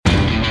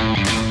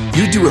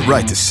You do it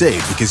right to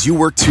save because you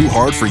work too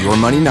hard for your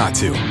money not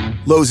to.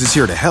 Lowe's is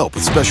here to help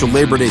with special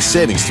Labor Day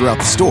savings throughout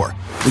the store.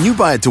 When you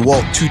buy a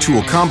DeWalt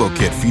 2-tool combo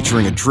kit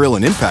featuring a drill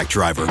and impact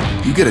driver,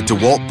 you get a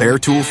DeWalt Bear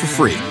tool for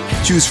free.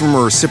 Choose from a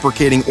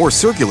reciprocating or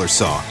circular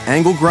saw,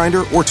 angle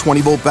grinder, or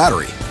 20-volt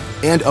battery.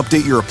 And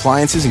update your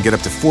appliances and get up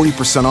to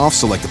 40% off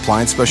select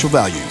appliance special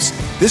values.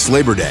 This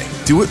Labor Day,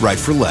 do it right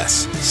for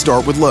less.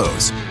 Start with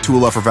Lowe's.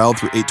 Tool offer valid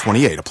through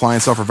 8/28.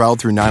 Appliance offer valid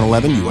through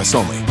 9/11, U.S.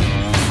 only.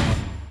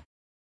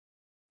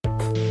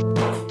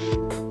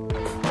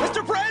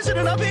 Mr.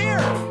 President, I'm here!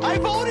 I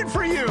voted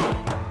for you!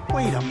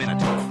 Wait a minute.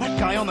 That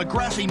guy on the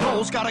grassy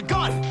knoll's got a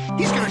gun.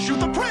 He's gonna shoot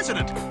the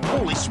president.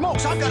 Holy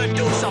smokes, I've gotta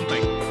do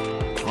something.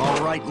 All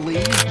right,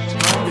 Lee,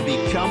 time to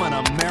become an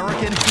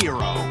American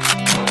hero.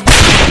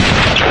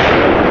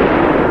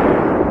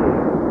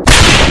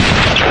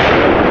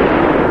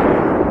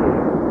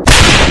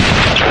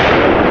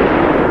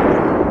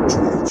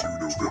 22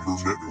 November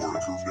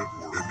Network,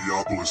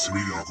 Indianapolis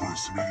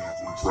Media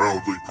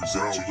proudly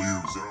present to you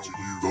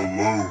the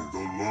Lone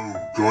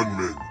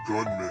Gunman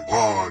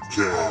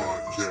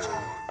Podcast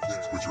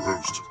with your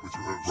host,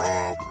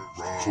 Rob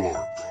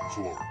Clark,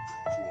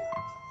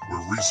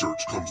 where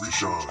research comes to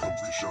shine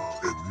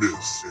and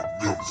myths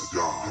comes to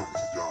die.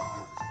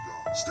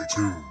 Stay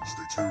tuned,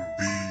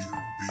 be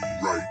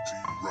right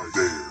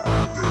there.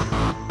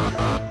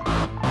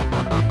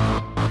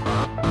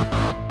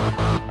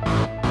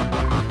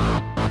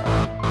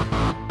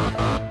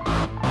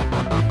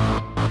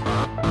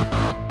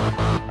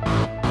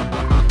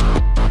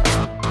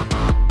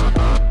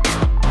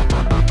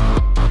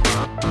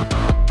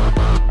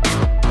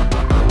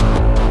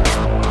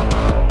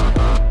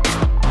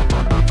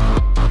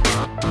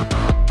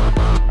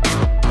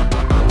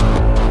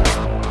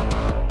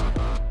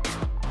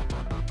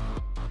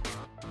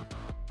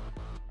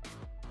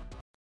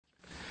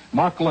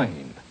 Mark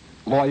Lane,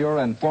 lawyer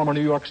and former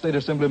New York State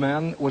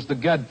Assemblyman, was the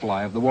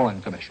gadfly of the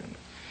Warren Commission.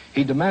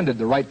 He demanded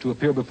the right to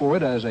appear before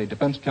it as a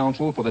defense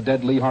counsel for the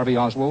dead Lee Harvey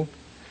Oswald.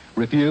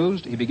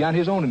 Refused, he began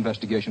his own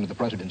investigation of the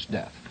president's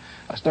death.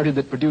 A study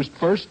that produced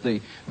first the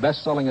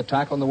best-selling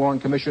attack on the Warren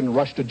Commission,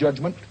 Rush to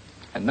Judgment,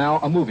 and now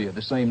a movie of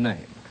the same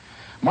name.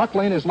 Mark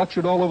Lane has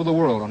lectured all over the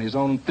world on his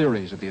own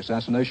theories of the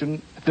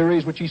assassination,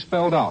 theories which he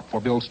spelled out for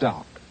Bill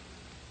Stout.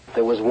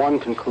 There was one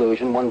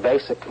conclusion, one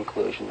basic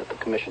conclusion that the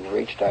Commission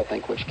reached, I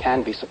think, which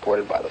can be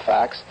supported by the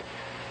facts,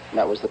 and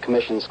that was the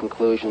Commission's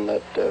conclusion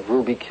that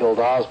Ruby killed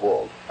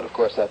Oswald. But of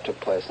course that took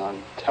place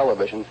on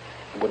television.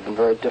 It would have been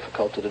very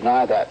difficult to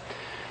deny that.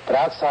 But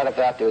outside of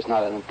that, there's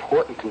not an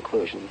important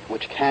conclusion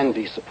which can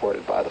be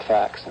supported by the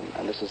facts,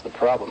 and this is the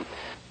problem.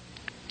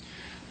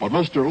 But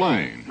Mr.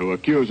 Lane, who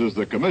accuses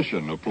the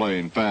Commission of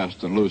playing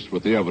fast and loose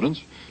with the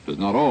evidence, does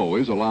not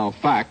always allow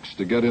facts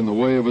to get in the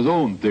way of his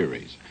own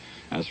theories.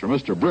 As for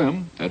Mr.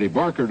 Brim, Eddie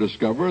Barker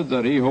discovered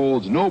that he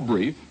holds no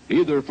brief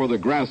either for the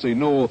grassy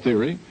knoll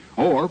theory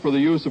or for the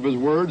use of his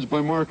words by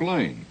Mark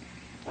Lane.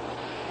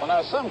 Well,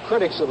 now, some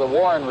critics of the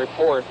Warren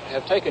Report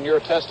have taken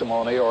your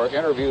testimony or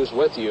interviews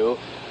with you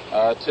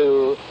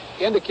to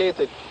indicate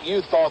that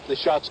you thought the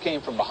shots came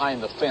from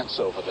behind the fence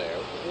over there.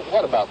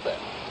 What about that?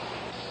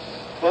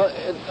 Well,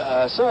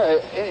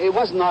 sir, it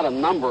was not a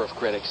number of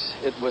critics.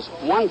 It was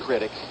one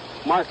critic,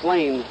 Mark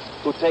Lane,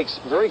 who takes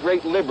very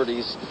great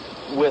liberties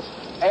with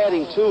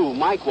adding to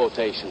my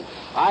quotation.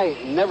 I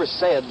never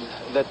said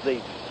that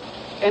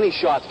any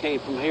shot came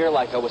from here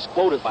like I was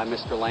quoted by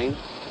Mr. Lane.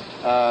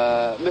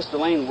 Mr.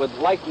 Lane would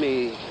like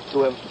me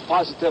to have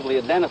positively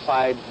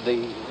identified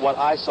what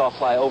I saw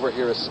fly over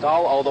here as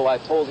skull, although I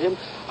told him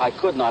I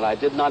could not. I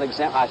did not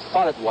examine. I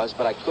thought it was,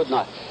 but I could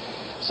not.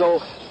 So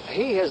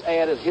he has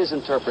added his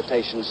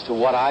interpretations to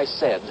what I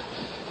said,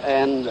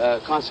 and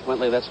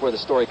consequently that's where the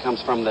story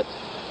comes from, that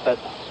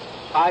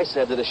I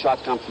said that a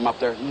shot come from up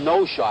there.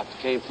 No shot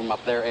came from up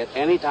there at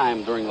any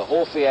time during the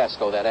whole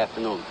fiasco that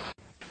afternoon.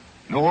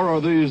 Nor are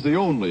these the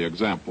only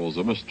examples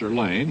of Mr.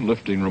 Lane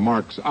lifting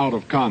remarks out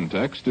of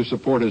context to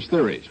support his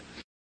theories.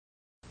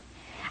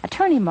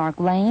 Attorney Mark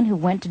Lane, who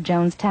went to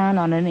Jonestown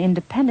on an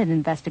independent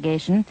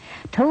investigation,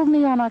 told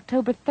me on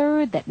October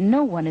 3rd that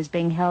no one is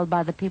being held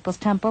by the People's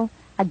Temple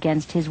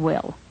against his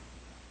will.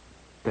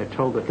 They're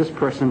told that this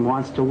person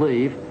wants to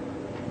leave.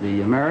 The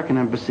American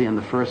embassy and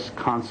the first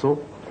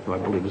consul, who I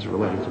believe is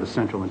related to the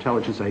Central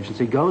Intelligence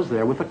Agency, goes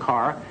there with a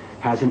car,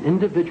 has an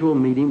individual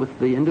meeting with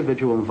the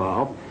individual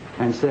involved,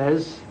 and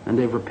says, and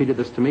they've repeated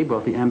this to me,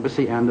 both the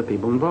embassy and the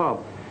people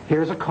involved,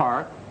 here's a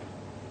car,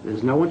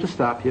 there's no one to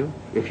stop you.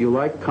 If you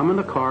like, come in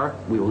the car,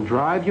 we will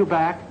drive you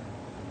back,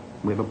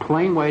 we have a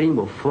plane waiting,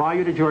 we'll fly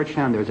you to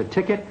Georgetown, there's a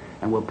ticket,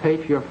 and we'll pay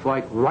for your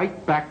flight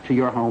right back to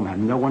your home,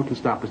 and no one can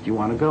stop us. Do you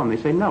want to go? And they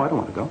say, no, I don't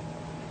want to go.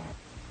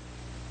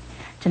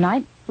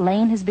 Tonight,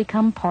 Lane has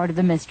become part of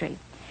the mystery.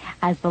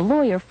 As the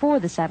lawyer for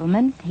the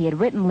settlement, he had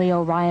written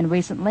Leo Ryan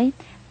recently,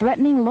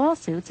 threatening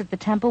lawsuits if the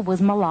temple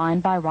was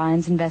maligned by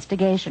Ryan's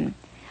investigation.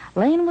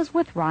 Lane was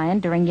with Ryan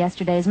during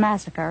yesterday's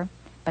massacre,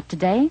 but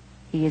today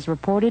he is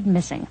reported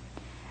missing.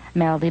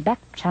 Meryl Lee Beck,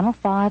 Channel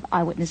 5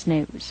 Eyewitness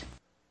News.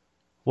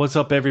 What's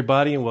up,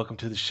 everybody, and welcome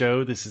to the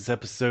show. This is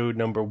episode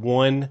number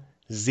 107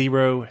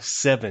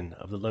 Ep.107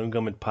 of the Lone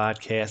Gunman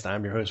Podcast.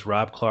 I'm your host,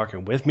 Rob Clark,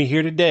 and with me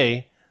here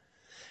today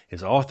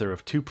is author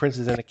of Two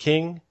Princes and a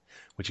King,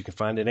 which you can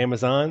find at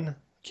Amazon,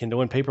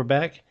 Kindle and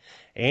paperback,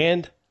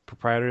 and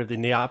proprietor of the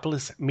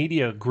Neapolis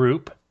Media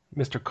Group,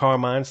 Mr.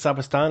 Carmine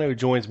Savastano,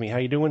 joins me. How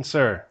you doing,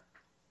 sir?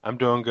 I'm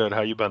doing good.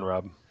 How you been,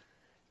 Rob?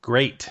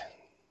 Great.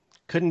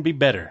 Couldn't be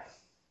better.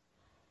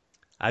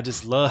 I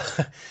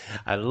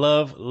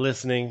love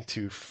listening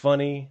to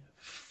funny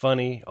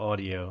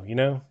audio, you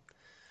know?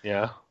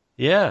 Yeah.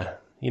 Yeah.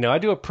 You know, I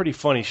do a pretty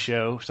funny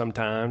show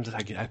sometimes,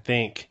 I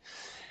think.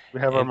 We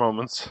have our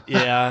moments.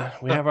 Yeah,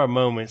 we have our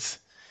moments.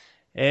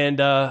 And,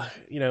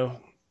 you know,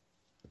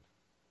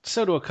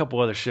 so do a couple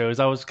other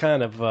shows. I was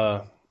kind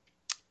of,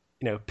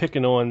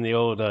 picking on the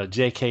old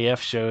JKF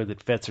show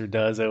that Fetzer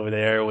does over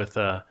there with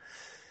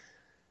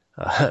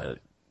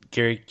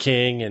Gary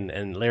King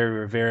and Larry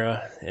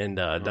Rivera and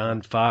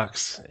Don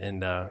Fox.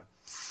 And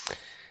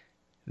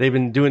they've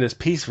been doing this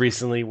piece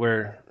recently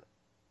where,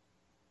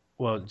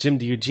 well, Jim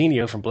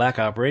DiEugenio from Black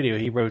Op Radio,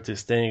 he wrote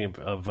this thing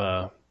of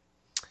the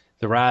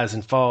rise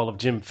and fall of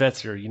Jim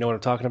Fetzer. You know what I'm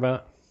talking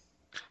about?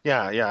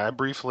 Yeah.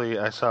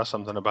 I saw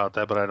something about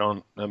that, but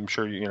I'm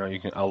sure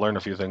I'll learn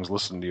a few things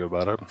listening to you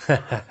about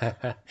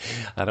it.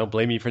 I don't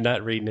blame you for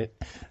not reading it.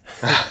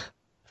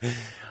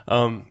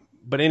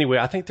 But anyway,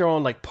 I think they're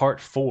on like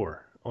part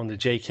 4 on the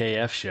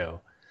JKF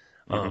show.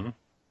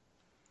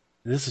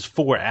 This is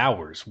 4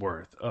 hours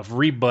worth of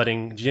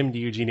rebutting Jim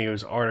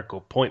DiEugenio's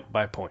article point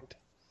by point.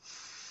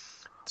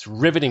 It's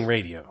riveting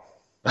radio.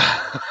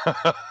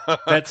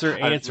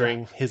 Fetzer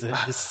answering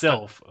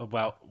himself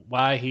about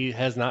why he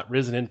has not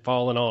risen and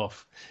fallen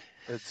off.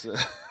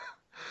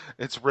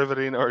 It's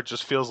riveting, or it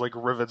just feels like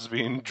rivets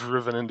being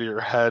driven into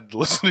your head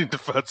listening to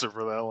Fetzer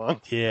for that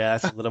long. Yeah,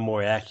 that's a little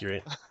more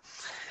accurate.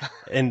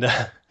 And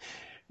I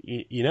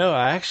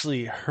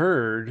actually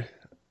heard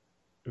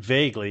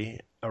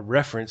vaguely a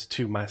reference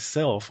to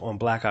myself on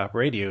Black Op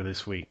Radio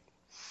this week.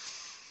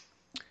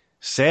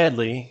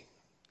 Sadly,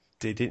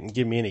 they didn't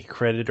give me any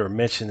credit or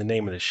mention the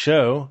name of the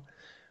show,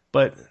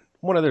 but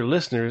one of their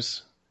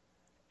listeners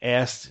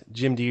asked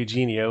Jim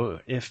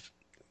DiEugenio if,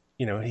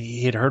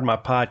 he had heard my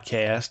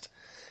podcast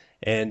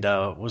and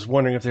was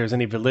wondering if there was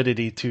any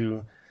validity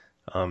to,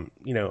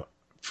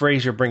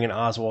 Frazier bringing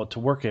Oswald to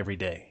work every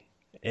day.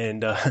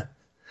 And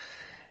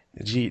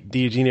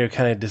DiEugenio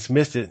kind of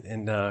dismissed it,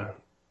 and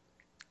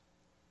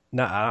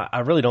I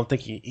really don't think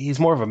he's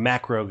more of a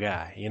macro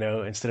guy,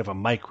 instead of a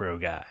micro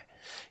guy.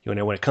 When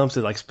it comes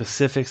to like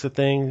specifics of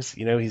things,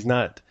 he's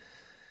not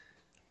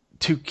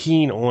too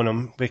keen on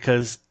them,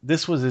 because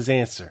this was his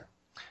answer.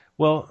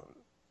 Well,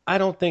 I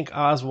don't think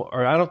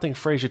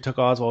Frazier took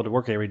Oswald to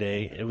work every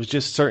day. It was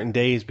just certain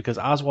days because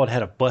Oswald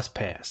had a bus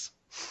pass.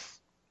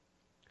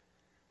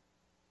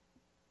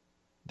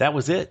 That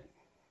was it.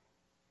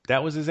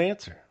 That was his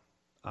answer.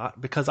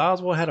 Because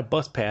Oswald had a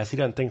bus pass, he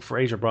doesn't think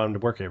Frazier brought him to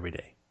work every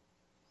day.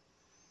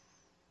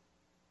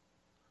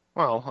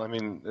 Well, I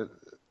mean,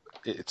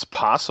 it's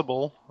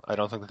possible. I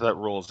don't think that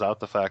rules out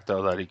the fact,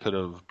 though, that he could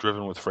have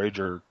driven with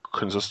Frazier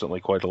consistently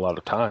quite a lot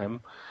of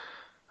time.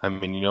 I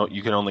mean,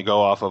 you can only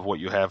go off of what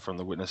you have from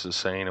the witnesses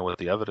saying and what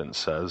the evidence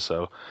says.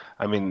 So,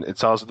 I mean,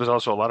 there's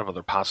also a lot of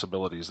other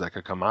possibilities that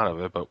could come out of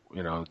it, but,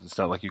 it's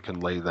not like you can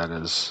lay that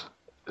as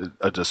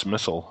a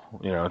dismissal.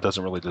 It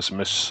doesn't really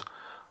dismiss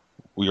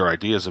your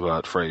ideas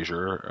about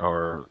Frazier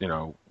or,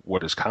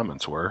 what his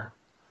comments were.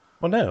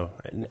 Well, no,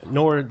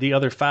 nor the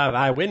other 5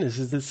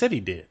 eyewitnesses that said he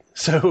did.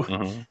 So,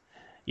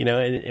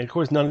 and of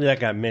course, none of that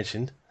got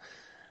mentioned.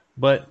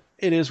 But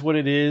it is what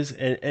it is.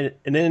 And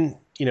then,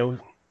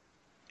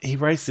 he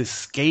writes this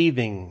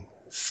scathing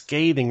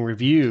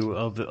review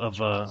of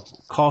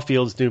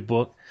Caulfield's new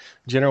book,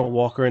 General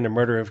Walker and the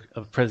Murder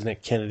of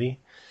President Kennedy.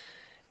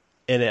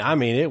 And I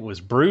mean, it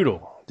was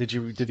brutal. Did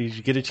you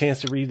get a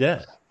chance to read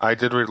that? I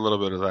did read a little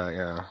bit of that,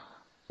 yeah.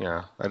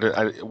 Yeah, I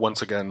did.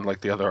 Once again,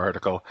 like the other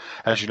article,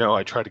 as you know,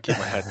 I try to keep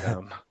my head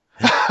down.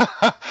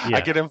 Yeah.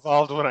 I get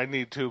involved when I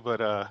need to,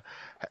 but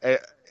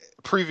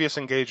previous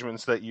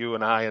engagements that you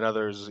and I and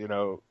others,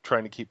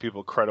 trying to keep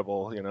people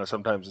credible,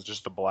 sometimes it's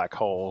just a black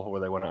hole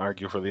where they want to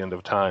argue for the end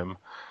of time,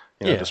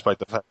 despite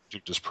the fact that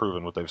you've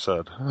disproven what they've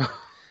said.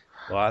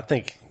 Well, I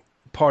think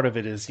part of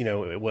it is,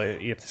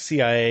 if the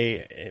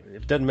CIA, if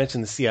it doesn't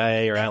mention the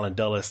CIA or Alan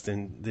Dulles,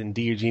 then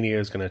DiEugenio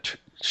is going to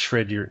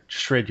shred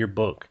your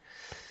book.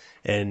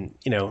 And,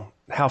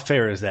 how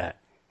fair is that?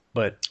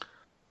 But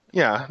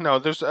yeah, no,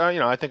 there's,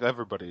 I think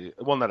everybody,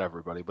 well, not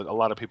everybody, but a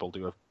lot of people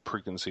do have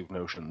preconceived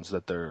notions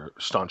that they're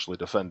staunchly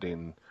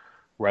defending,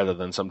 rather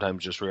than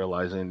sometimes just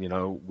realizing,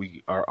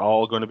 we are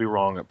all going to be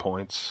wrong at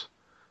points.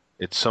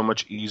 It's so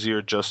much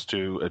easier just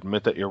to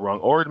admit that you're wrong,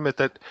 or admit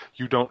that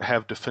you don't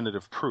have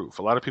definitive proof.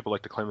 A lot of people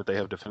like to claim that they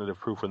have definitive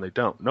proof when they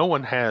don't. No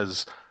one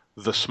has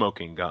the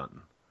smoking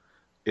gun.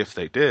 If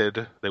they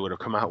did, they would have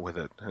come out with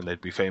it, and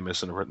they'd be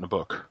famous and have written a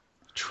book.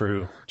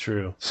 True.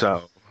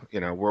 So,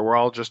 we're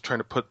all just trying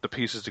to put the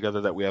pieces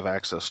together that we have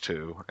access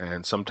to,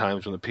 and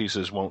sometimes when the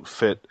pieces won't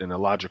fit in a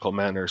logical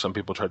manner, some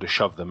people try to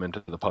shove them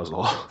into the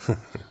puzzle.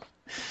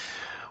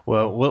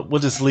 Well,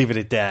 we'll just leave it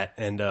at that,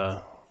 and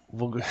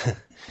we'll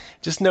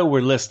just know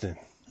we're listening.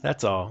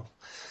 That's all.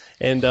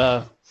 And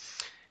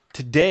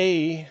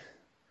today,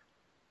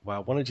 why I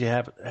wanted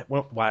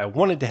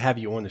to have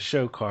you on the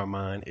show,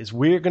 Carmine, is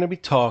we're going to be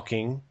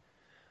talking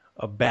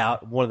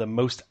about one of the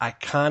most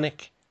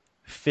iconic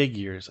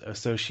figures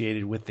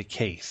associated with the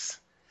case,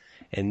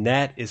 and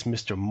that is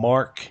Mr.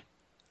 Mark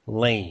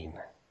Lane.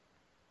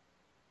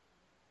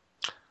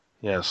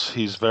 Yes,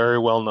 he's very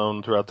well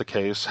known throughout the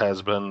case,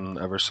 has been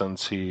ever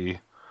since he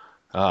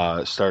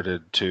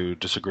started to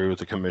disagree with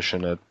the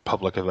commission at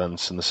public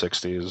events in the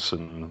 60s,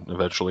 and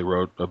eventually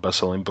wrote a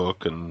best-selling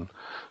book and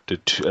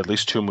did at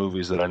least 2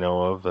 movies that I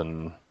know of,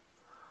 and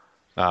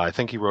I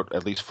think he wrote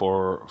at least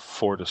 4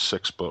 to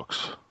 6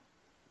 books.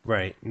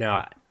 Right.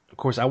 Now, of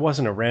course, I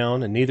wasn't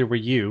around, and neither were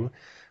you,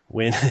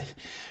 when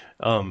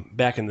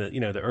back in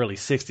the early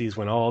 60s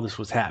when all this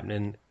was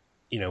happening,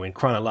 in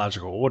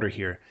chronological order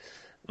here.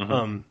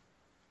 Mm-hmm.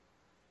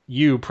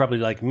 You, probably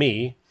like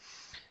me,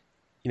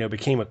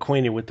 became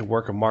acquainted with the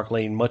work of Mark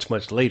Lane much,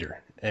 much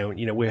later.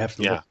 And, we have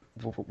to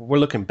we're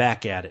looking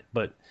back at it.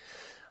 But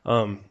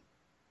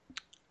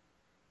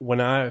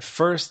when I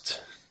first,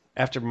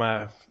 after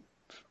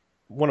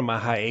one of my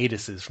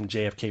hiatuses from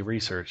JFK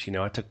research,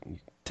 I took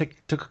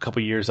a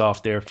couple years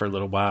off there for a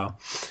little while,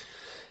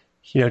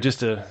 just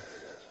to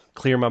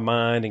clear my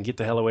mind and get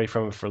the hell away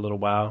from it for a little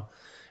while.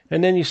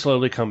 And then you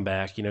slowly come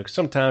back, 'cause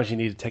sometimes you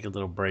need to take a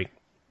little break.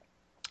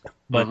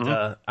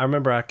 But I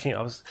remember I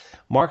was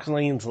Mark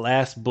Lane's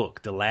last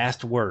book, The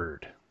Last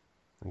Word.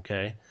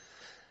 Okay.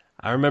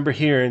 I remember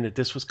hearing that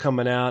this was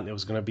coming out and it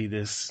was going to be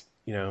this,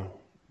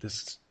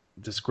 this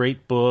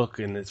great book,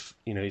 and it's,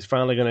 he's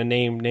finally going to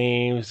name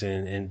names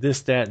and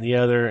this, that, and the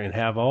other, and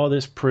have all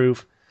this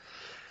proof.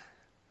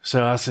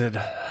 So I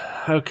said,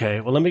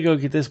 okay, well, let me go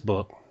get this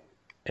book,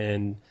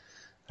 and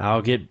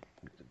I'll get,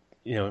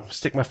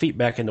 stick my feet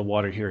back in the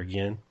water here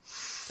again.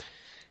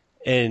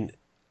 And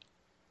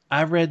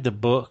I read the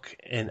book,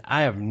 and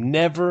I have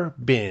never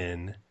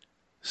been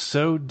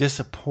so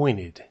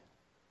disappointed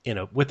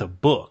with a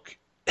book,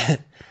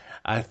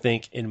 I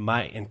think, in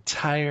my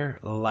entire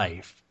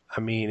life.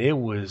 I mean, it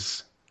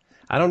was,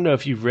 I don't know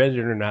if you've read it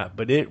or not,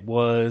 but it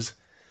was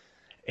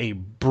a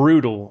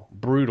brutal,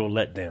 brutal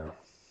letdown.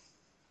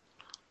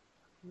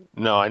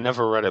 No, I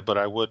never read it, but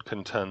I would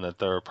contend that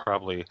there are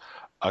probably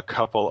a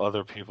couple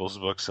other people's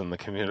books in the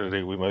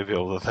community we might be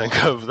able to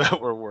think of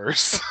that were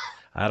worse.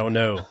 I don't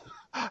know.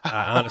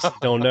 I honestly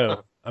don't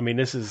know. I mean,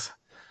 this is,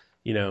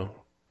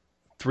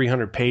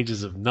 300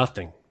 pages of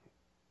nothing.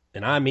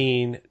 And I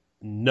mean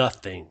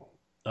nothing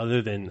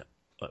other than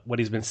what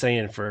he's been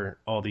saying for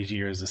all these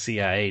years. The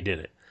CIA did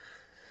it.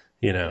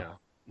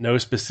 No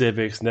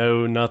specifics,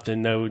 no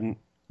nothing, no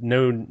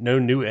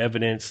new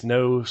evidence,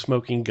 no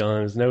smoking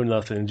guns, no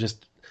nothing.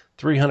 Just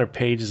 300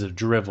 pages of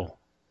drivel.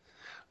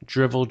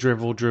 Drivel,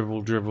 drivel,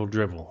 drivel, drivel,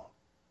 drivel.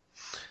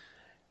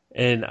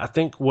 And I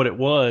think what it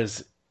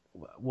was,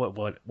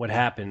 what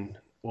happened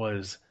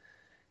was,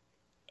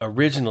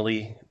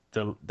 originally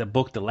the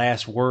book The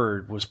Last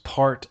Word was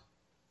part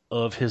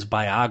of his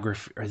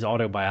biography, or his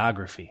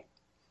autobiography.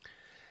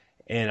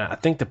 And I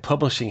think the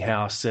publishing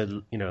house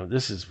said,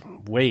 this is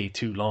way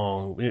too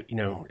long. It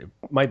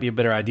might be a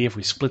better idea if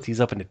we split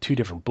these up into 2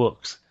 different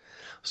books.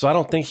 So I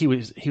don't think he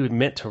was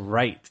meant to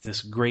write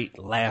this great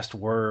last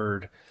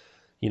word,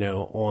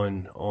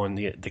 on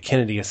the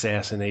Kennedy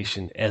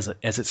assassination as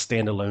its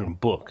standalone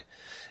book.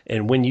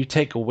 And when you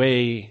take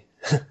away,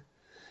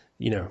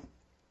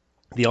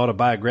 the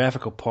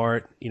autobiographical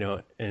part,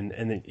 and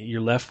then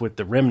you're left with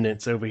the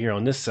remnants over here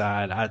on this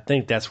side, I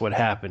think that's what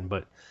happened.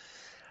 But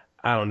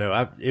I don't know.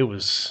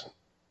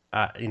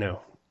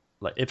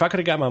 Like, if I could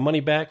have got my money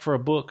back for a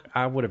book,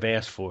 I would have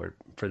asked for it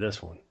for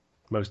this one,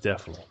 most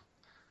definitely.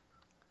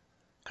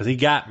 Because he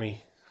got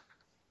me.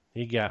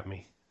 He got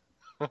me.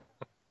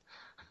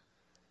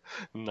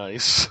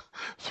 Nice.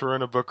 Throw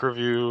in a book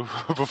review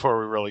before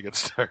we really get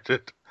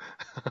started.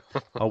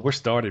 Oh, we're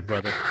started,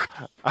 brother.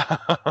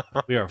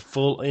 We are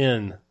full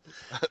in.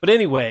 But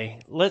anyway,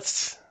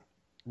 let's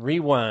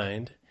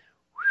rewind.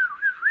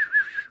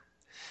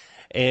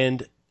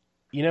 And,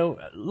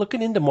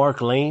 looking into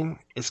Mark Lane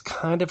is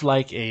kind of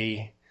like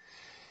a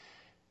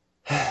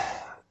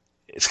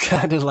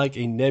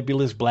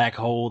nebulous black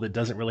hole that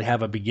doesn't really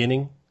have a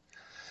beginning.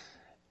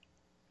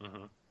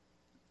 Mm-hmm.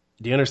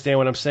 Do you understand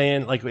what I'm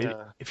saying? Like,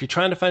 if you're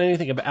trying to find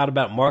anything out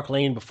about Mark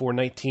Lane before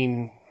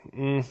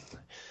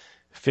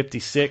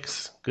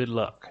 1956, good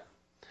luck.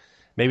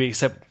 Maybe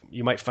except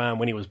you might find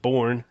when he was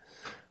born.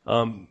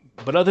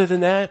 But other than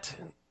that,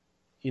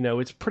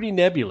 it's pretty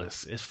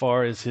nebulous as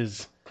far as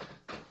if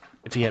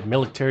he had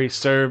military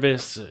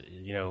service,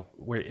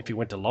 if he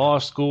went to law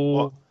school.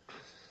 Well,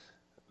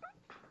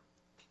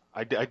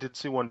 I did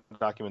see one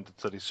document that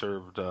said he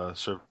served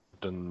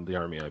in the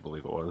Army, I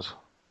believe it was.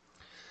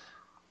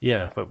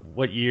 Yeah, but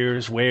what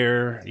years,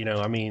 where,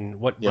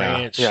 what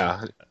branch?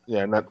 Yeah,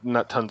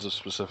 not tons of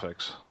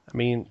specifics. I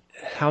mean,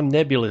 how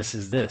nebulous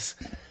is this?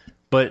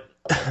 But,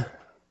 I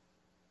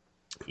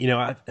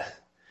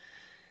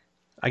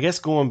guess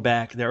going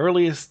back, the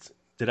earliest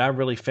that I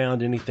really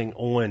found anything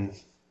on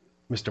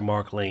Mr.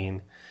 Mark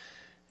Lane.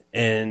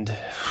 And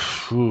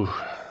let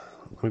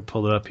me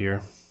pull it up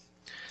here,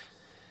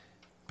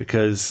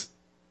 because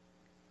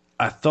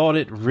I thought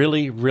it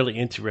really, really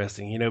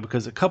interesting,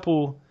 because a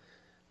couple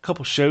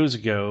shows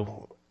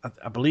ago,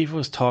 I believe it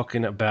was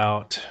talking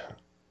about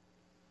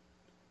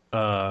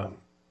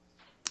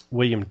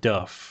William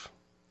Duff,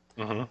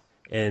 and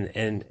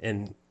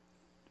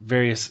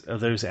various of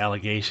those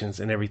allegations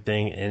and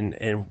everything,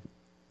 and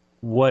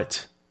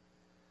what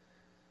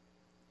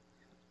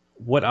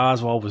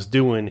Oswald was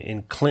doing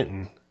in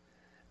Clinton,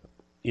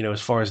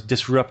 as far as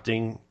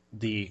disrupting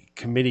the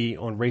Committee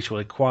on Racial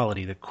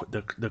Equality,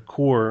 the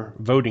core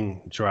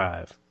voting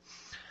drive,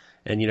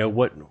 and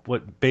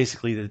what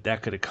basically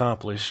that could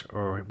accomplish,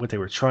 or what they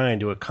were trying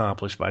to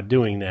accomplish by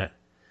doing that.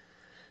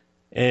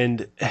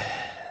 And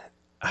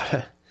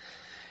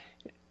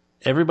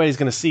everybody's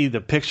going to see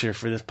the picture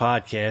for this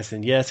podcast,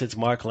 and yes, it's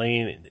Mark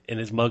Lane in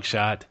his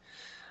mugshot,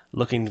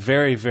 looking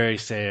very, very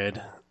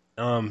sad.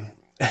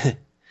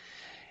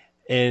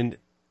 And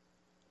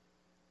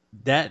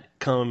that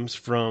comes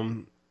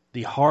from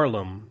the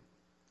Harlem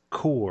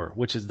Core,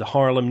 which is the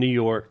Harlem, New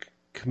York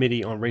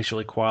Committee on Racial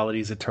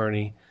Equality's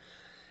attorney,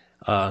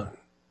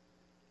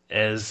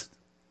 as,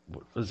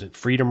 what was it,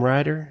 Freedom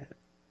Rider?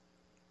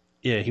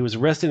 Yeah, he was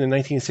arrested in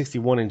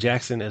 1961 in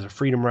Jackson as a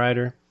Freedom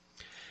Rider.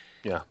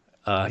 Yeah.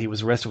 He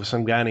was arrested with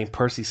some guy named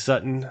Percy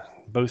Sutton.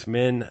 Both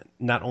men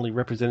not only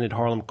represented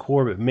Harlem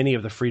Core, but many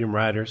of the Freedom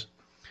Riders.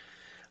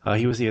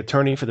 He was the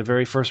attorney for the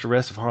very first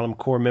arrest of Harlem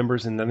Core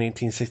members in the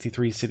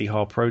 1963 City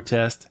Hall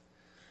protest.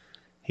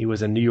 He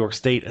was a New York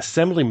State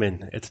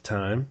Assemblyman at the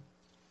time.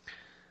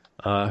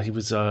 He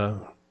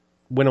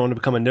went on to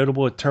become a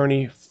notable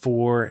attorney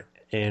for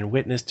and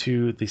witness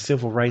to the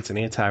civil rights and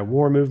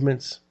anti-war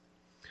movements.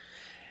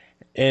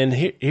 And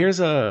here's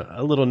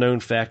a little known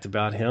fact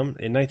about him.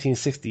 In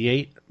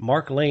 1968,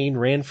 Mark Lane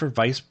ran for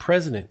vice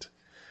president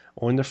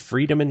on the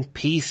Freedom and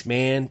Peace,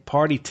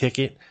 party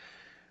ticket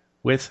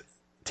with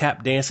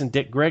tap dancing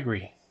Dick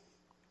Gregory,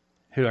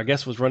 who I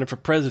guess was running for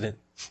president.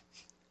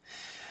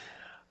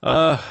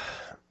 They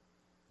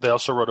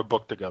also wrote a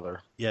book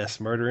together.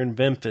 Yes, Murder in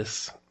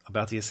Memphis,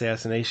 about the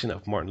assassination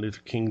of Martin Luther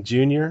King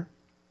Jr.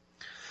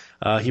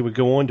 He would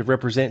go on to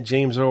represent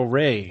James Earl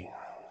Ray,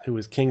 who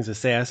was King's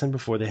assassin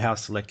before the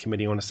House Select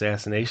Committee on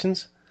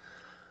Assassinations,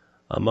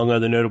 among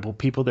other notable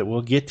people that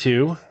we'll get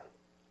to.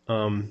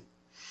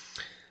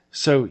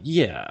 So,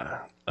 yeah.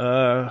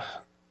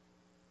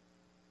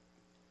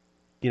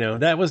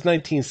 That was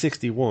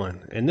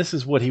 1961, and this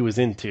is what he was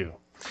into.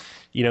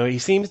 He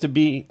seems to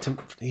me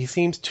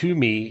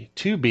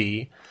to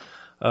be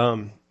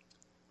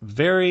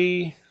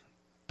very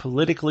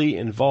politically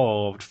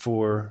involved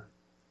for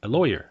a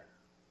lawyer.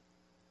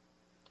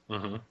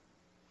 Mm-hmm.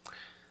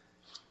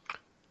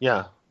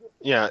 Yeah.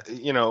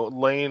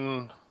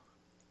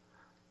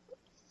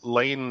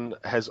 Lane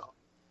has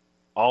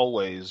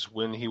always,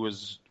 when he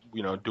was,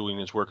 doing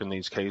his work in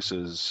these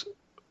cases,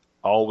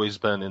 always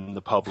been in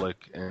the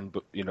public and,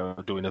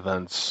 doing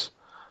events,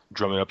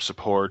 drumming up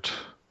support,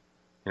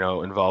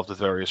 involved with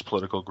various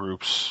political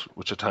groups,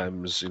 which at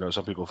times,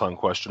 some people found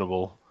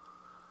questionable.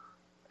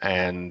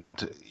 And,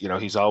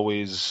 he's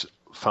always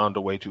found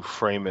a way to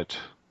frame it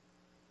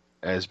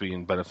as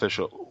being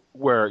beneficial,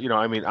 where,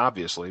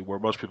 obviously, where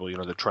most people,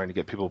 they're trying to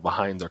get people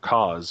behind their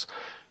cause.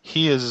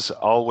 He has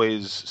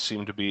always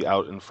seemed to be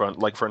out in front.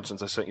 Like, for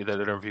instance, I sent you that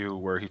interview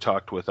where he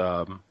talked with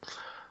the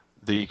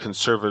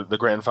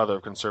grandfather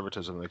of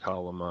conservatism, they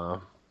call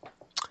him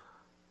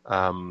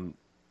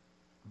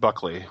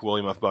Buckley,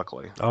 William F.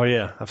 Buckley. Oh,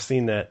 yeah, I've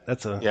seen that.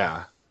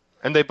 Yeah.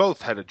 And they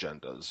both had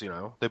agendas,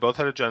 They both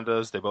had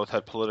agendas. They both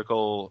had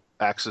political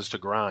axes to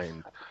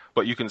grind.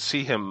 But you can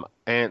see him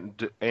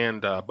and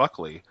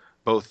Buckley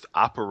both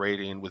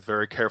operating with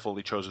very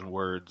carefully chosen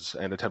words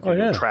and attempting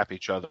to trap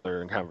each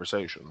other in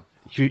conversation.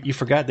 You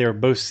forgot they were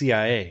both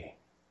CIA.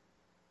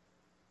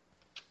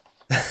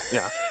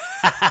 Yeah.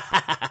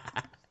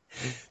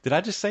 Did I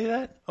just say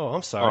that? Oh,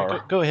 I'm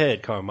sorry. Go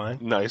ahead, Carmine.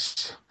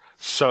 Nice.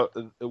 So,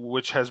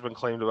 which has been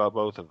claimed about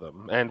both of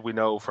them. And we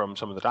know from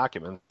some of the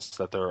documents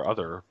that there are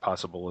other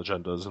possible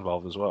agendas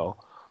involved as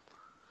well.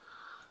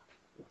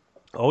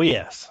 Oh,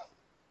 yes.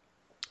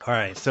 All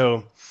right.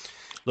 So,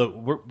 look,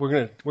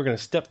 we're gonna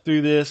step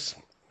through this.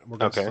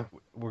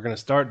 We're gonna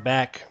start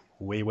back,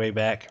 way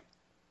back,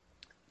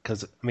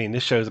 because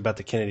this show is about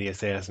the Kennedy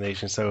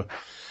assassination. So,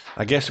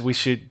 I guess we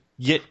should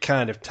get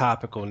kind of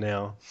topical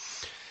now.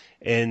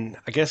 And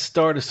I guess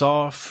start us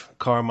off,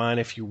 Carmine,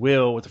 if you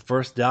will, with the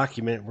first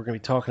document. We're going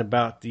to be talking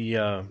about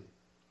the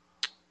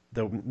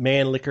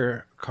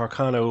Mannlicher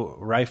Carcano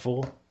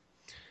rifle.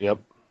 Yep.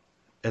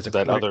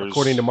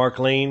 According to Mark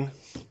Lane.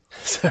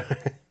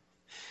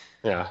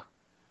 Yeah.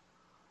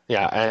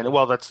 Yeah, and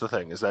well, that's the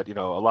thing, is that,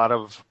 a lot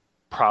of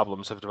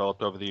problems have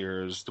developed over the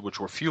years, which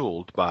were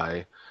fueled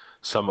by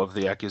some of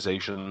the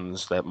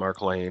accusations that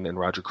Mark Lane and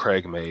Roger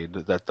Craig made,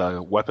 that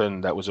the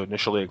weapon that was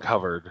initially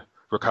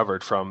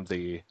recovered from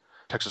the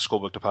Texas School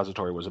Book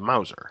Depository was a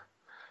Mauser.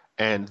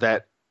 And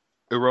that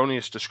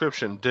erroneous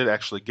description did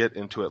actually get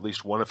into at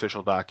least one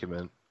official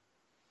document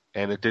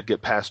and it did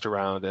get passed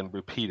around and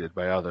repeated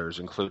by others,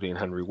 including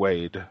Henry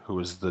Wade, who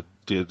was the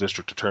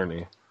district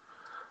attorney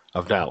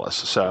of Dallas.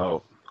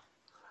 So,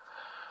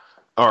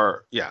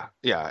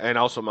 and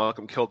also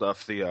Malcolm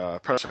Kilduff, the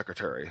press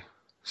secretary,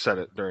 said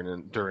it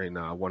during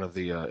one of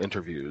the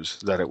interviews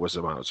that it was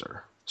a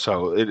Mauser.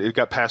 So it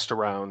got passed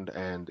around,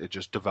 and it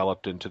just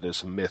developed into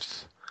this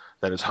myth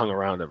that has hung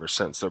around ever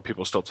since. There are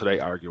people still today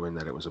arguing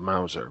that it was a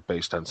Mauser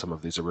based on some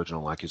of these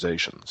original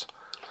accusations.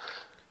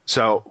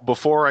 So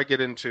before I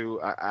get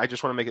into, I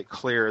just want to make it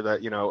clear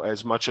that,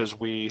 as much as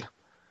we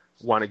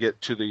want to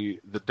get to the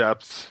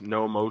depth,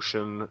 no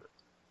emotion,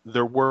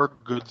 there were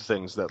good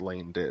things that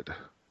Lane did.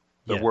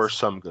 There were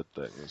some good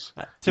things.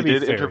 He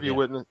did interview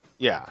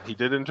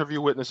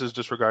witnesses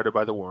disregarded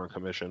by the Warren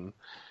Commission.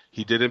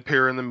 He did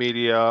appear in the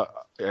media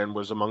and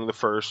was among the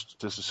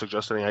first to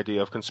suggest any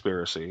idea of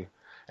conspiracy.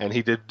 And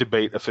he did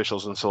debate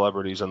officials and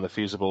celebrities on the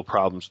feasible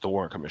problems of the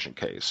Warren Commission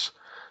case.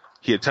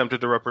 He attempted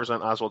to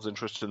represent Oswald's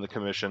interest in the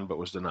commission, but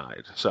was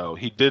denied. So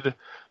he did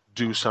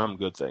do some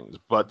good things.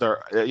 But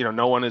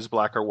no one is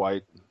black or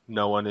white.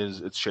 No one is,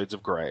 it's shades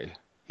of gray.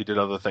 He did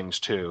other things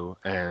too,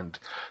 and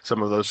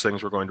some of those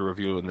things we're going to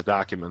review in the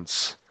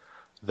documents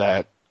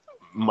that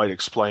might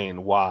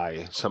explain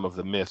why some of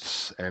the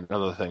myths and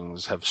other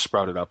things have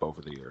sprouted up over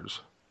the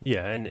years.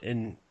 Yeah,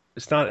 and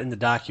it's not in the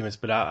documents,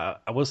 but I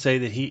will say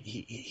that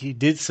he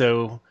did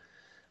so.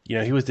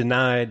 He was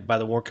denied by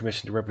the Warren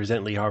Commission to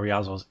represent Lee Harvey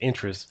Oswald's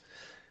interests,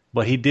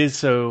 but he did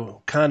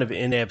so kind of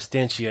in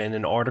absentia in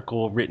an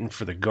article written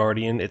for The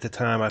Guardian at the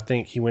time. I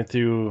think he went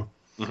through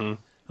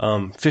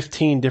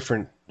 15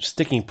 different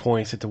sticking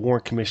points that the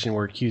Warren Commission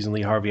were accusing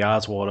Lee Harvey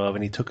Oswald of,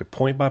 and he took it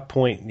point by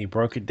point and he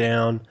broke it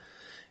down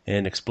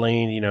and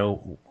explained,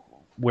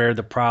 where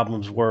the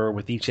problems were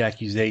with each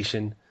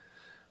accusation.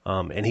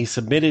 And he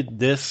submitted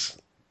this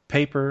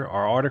paper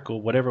or article,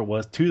 whatever it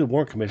was, to the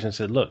Warren Commission and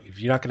said, look, if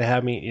you're not going to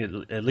have me,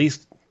 at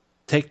least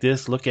take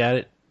this, look at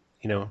it,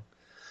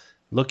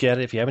 look at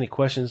it. If you have any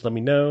questions, let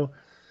me know,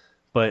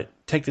 but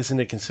take this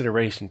into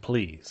consideration,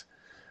 please.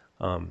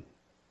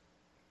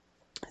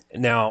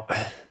 Now,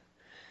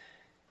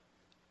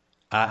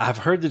 I've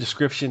heard the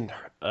description,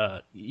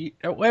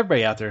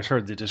 everybody out there has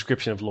heard the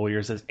description of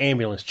lawyers as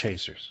ambulance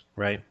chasers,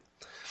 right?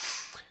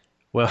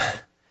 Well,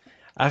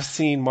 I've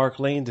seen Mark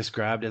Lane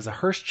described as a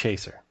hearse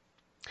chaser.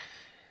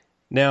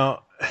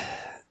 Now,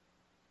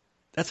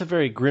 that's a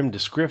very grim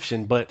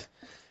description, but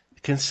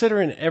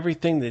considering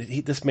everything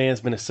that this man's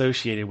been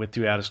associated with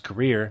throughout his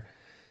career,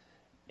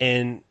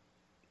 and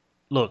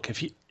look,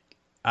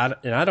 I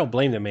don't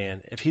blame the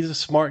man. If he's a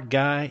smart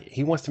guy,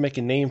 he wants to make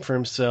a name for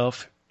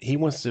himself, he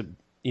wants to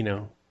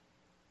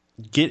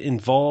get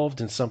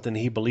involved in something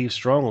he believes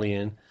strongly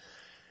in,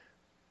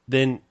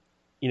 then,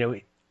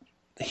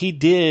 he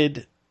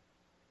did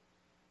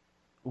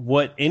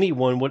what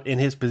anyone in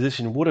his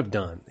position would have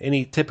done.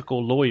 Any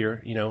typical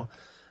lawyer,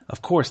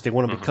 of course they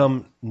want to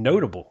become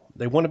notable.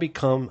 They want to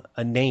become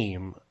a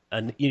name.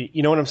 And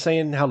you know what I'm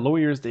saying? How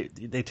lawyers,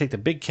 they take the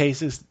big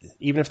cases,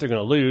 even if they're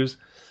going to lose,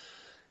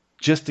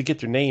 just to get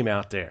their name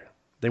out there.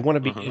 They want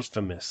to be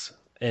infamous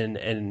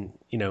and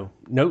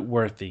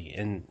noteworthy,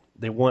 and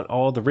they want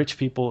all the rich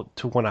people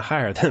to want to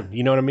hire them.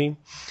 You know what I mean?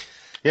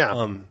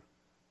 Yeah.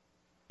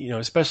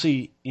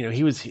 Especially,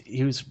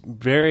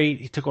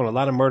 he took on a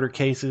lot of murder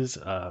cases,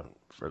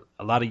 for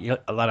a lot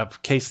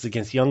of cases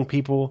against young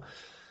people,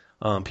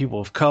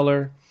 people of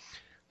color.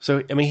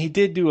 So, he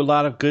did do a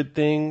lot of good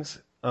things,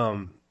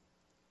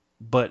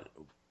 but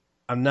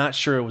I'm not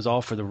sure it was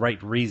all for the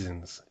right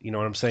reasons. You know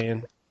what I'm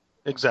saying?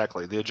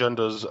 Exactly. The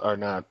agendas are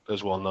not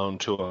as well known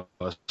to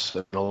us.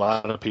 And a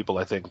lot of people,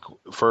 I think,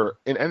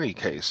 in any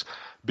case,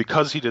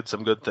 because he did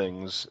some good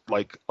things,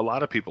 like a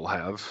lot of people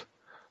have,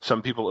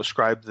 some people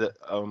ascribe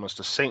almost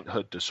a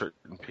sainthood to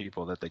certain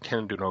people, that they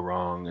can do no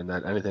wrong and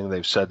that anything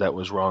they've said that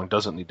was wrong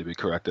doesn't need to be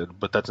corrected.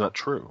 But that's not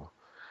true.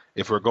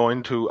 If we're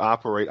going to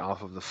operate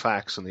off of the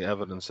facts and the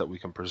evidence that we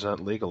can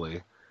present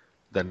legally,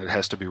 then it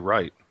has to be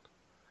right.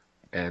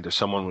 And if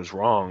someone was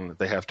wrong,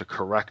 they have to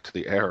correct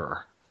the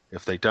error.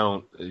 If they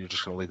don't, you're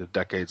just going to leave it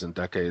decades and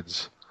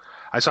decades.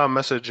 I saw a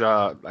message,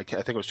 I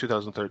think it was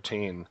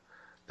 2013,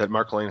 that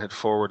Mark Lane had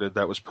forwarded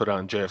that was put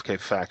on JFK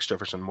Facts,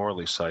 Jefferson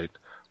Morley's site,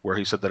 where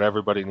he said that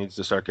everybody needs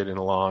to start getting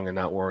along and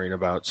not worrying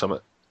about some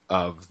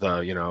of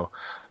the,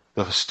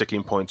 the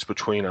sticking points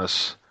between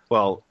us.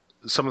 Well,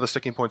 some of the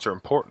sticking points are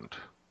important.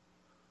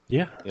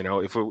 Yeah.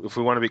 If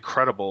we want to be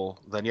credible,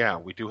 then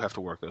we do have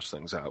to work those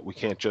things out. We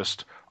can't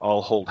just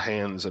all hold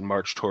hands and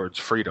march towards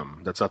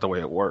freedom. That's not the way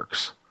it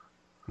works.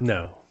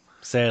 No.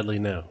 Sadly,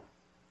 no.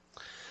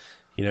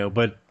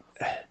 But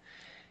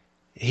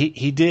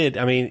he did.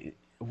 I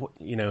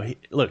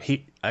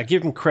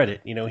give him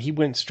credit. He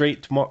went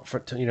straight to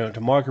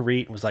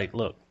Marguerite and was like,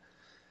 look,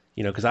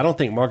 because I don't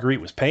think Marguerite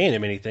was paying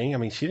him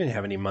anything. She didn't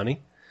have any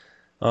money.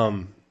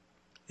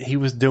 He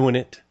was doing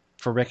it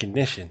for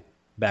recognition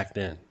back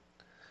then.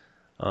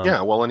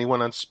 And he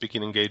went on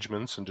speaking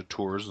engagements and to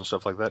tours and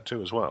stuff like that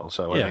too as well.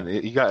 So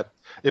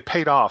it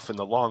paid off in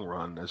the long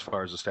run as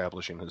far as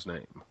establishing his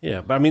name.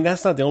 Yeah, but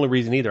that's not the only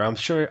reason either. I'm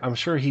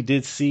sure he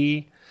did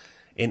see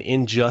an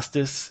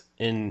injustice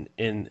in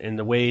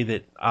the way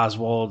that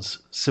Oswald's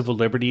civil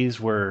liberties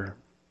were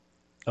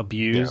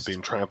abused. Yeah,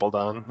 being trampled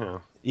on. Yeah.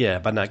 Yeah,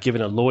 by not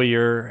giving a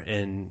lawyer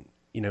and,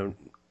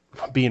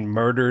 being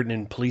murdered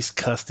in police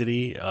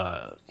custody.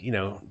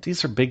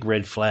 These are big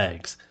red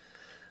flags.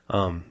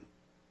 And,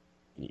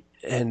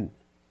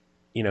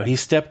 he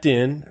stepped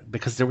in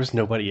because there was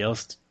nobody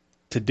else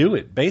to do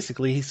it.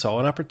 Basically, he saw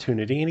an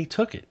opportunity and he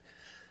took it.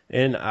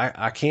 And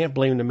I can't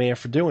blame the man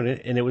for doing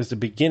it. And it was the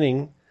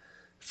beginning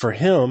for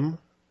him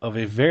of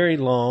a very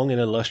long and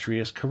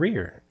illustrious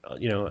career,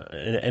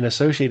 and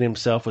associating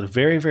himself with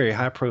very, very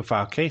high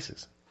profile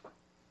cases.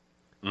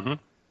 Mm-hmm.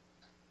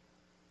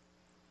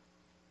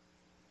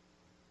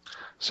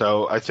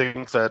 So I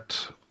think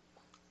that,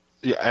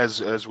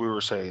 as we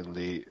were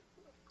saying,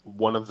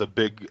 one of the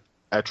big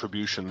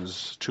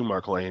attributions to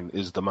Mark Lane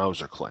is the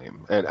Mauser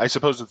claim, and I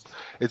suppose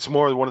it's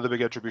more one of the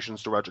big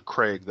attributions to Roger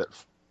Craig that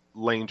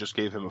Lane just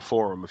gave him a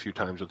forum a few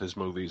times with his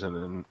movies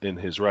and in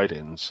his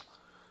write-ins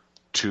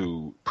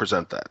to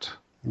present that.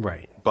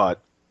 Right.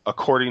 But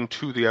according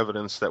to the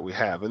evidence that we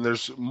have, and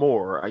there's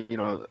more,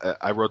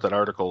 I wrote that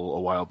article a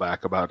while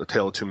back about A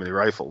Tale of Too Many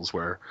Rifles,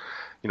 where,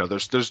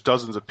 there's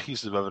dozens of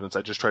pieces of evidence.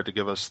 I just tried to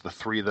give us the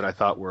three that I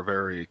thought were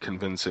very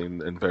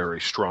convincing and very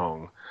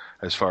strong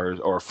as far as,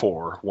 or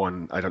four.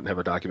 One I don't have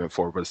a document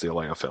for, but it's the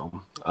Alea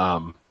film.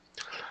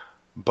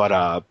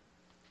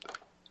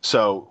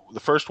 So the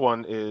first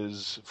one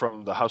is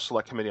from the House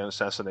Select Committee on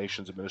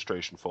Assassinations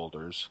Administration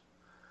folders,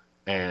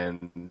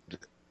 and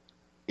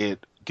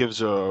it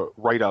gives a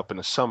write-up and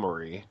a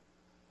summary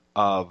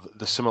of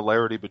the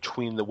similarity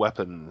between the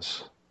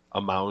weapons,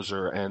 a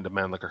Mauser and a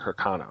Mannlicher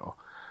Carcano.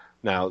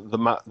 Now,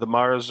 the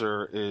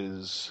Mauser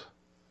is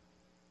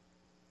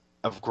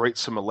of great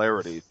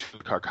similarity to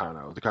the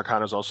Carcano. The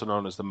Carcano is also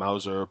known as the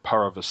Mauser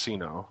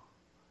Paravicino,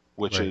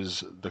 which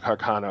is the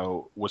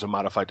Carcano was a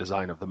modified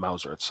design of the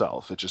Mauser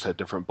itself. It just had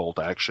different bolt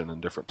action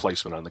and different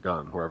placement on the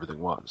gun where everything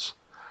was.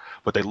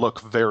 But they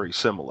look very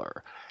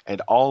similar.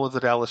 And all of the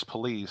Dallas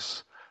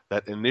police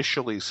that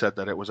initially said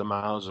that it was a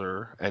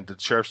Mauser, and the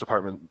Sheriff's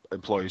Department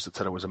employees that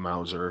said it was a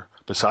Mauser,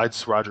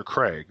 besides Roger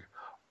Craig,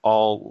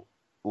 all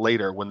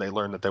later, when they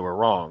learned that they were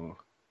wrong,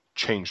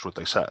 changed what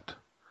they said.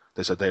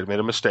 They said they had made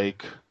a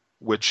mistake,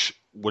 which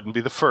wouldn't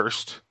be the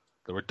first.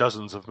 There were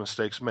dozens of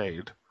mistakes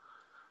made.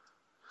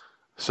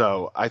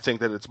 So I think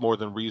that it's more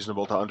than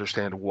reasonable to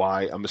understand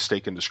why a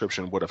mistaken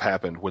description would have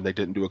happened when they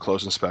didn't do a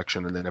close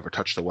inspection and they never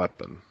touched the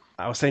weapon.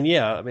 I was saying,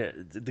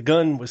 the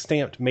gun was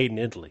stamped made in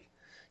Italy,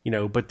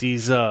 but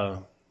these, they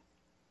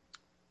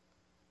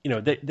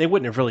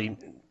wouldn't have really,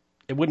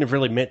 it wouldn't have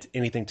really meant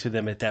anything to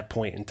them at that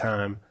point in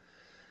time.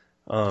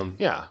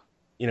 It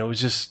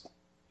was just,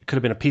 it could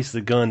have been a piece of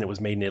the gun that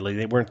was made in Italy.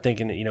 They weren't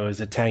thinking that, it was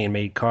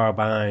Italian-made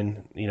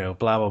carbine, blah,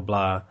 blah,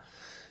 blah.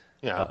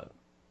 Yeah.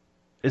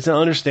 It's an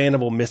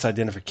understandable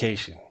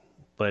misidentification,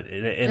 but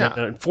an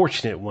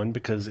unfortunate one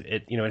because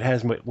it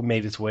has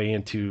made its way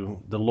into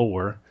the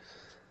lore.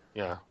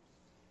 Yeah.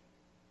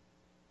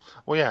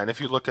 Well, yeah, and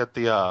if you look at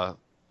the,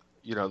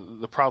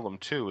 the problem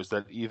too is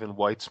that even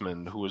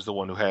Weitzman, who was the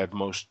one who had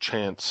most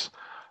chance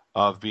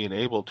of being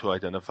able to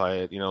identify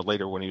it,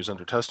 later when he was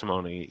under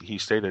testimony, he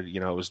stated, it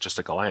was just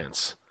a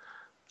glance.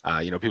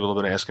 People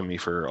have been asking me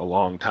for a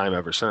long time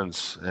ever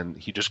since, and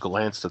he just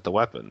glanced at the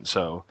weapon.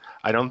 So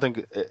I don't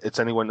think it's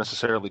anyone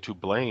necessarily to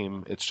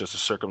blame. It's just a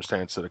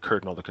circumstance that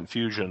occurred in all the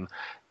confusion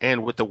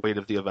and with the weight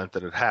of the event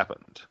that had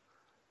happened.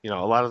 A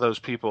lot of those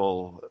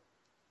people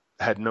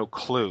had no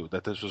clue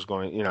that this was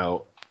going,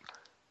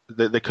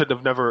 they could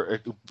have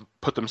never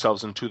put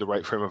themselves into the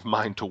right frame of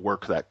mind to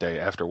work that day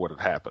after what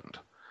had happened.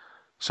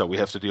 So we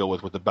have to deal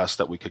with the best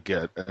that we could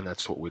get, and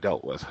that's what we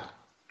dealt with.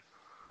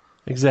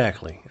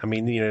 Exactly. I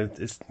mean,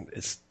 it's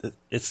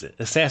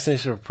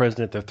assassination of a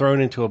president. They're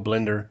thrown into a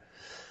blender.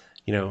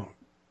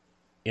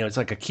 It's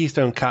like a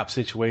Keystone Cop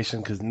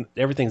situation because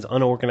everything's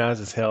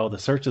unorganized as hell. The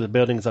search of the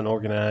building is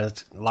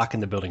unorganized. Locking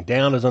the building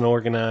down is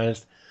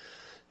unorganized.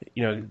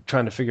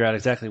 Trying to figure out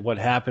exactly what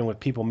happened with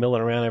people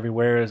milling around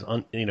everywhere is,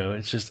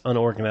 it's just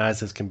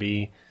unorganized as can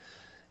be.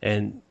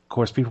 And of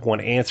course, people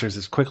want answers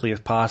as quickly as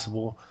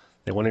possible.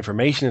 They want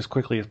information as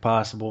quickly as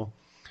possible.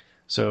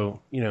 So,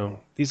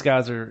 these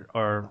guys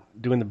are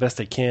doing the best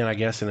they can, I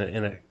guess, in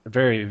a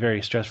very,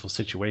 very stressful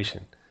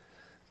situation.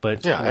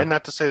 But and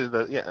not to say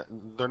that,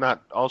 they're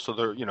not also,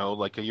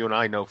 like you and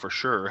I know for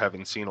sure,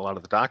 having seen a lot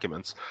of the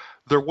documents,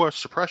 there were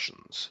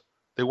suppressions.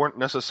 They weren't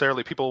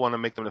necessarily, people want to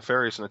make them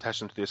nefarious and attach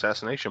them to the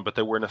assassination, but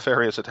they were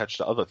nefarious attached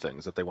to other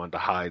things that they wanted to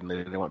hide, and they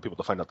didn't want people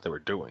to find out what they were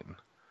doing.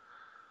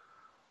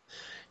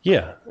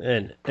 Yeah,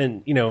 and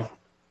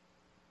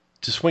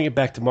to swing it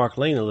back to Mark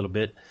Lane a little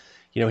bit,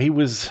 he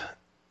was,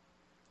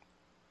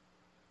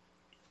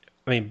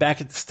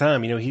 back at this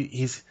time,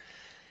 he's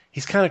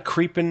kind of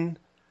creeping.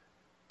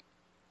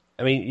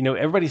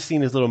 Everybody's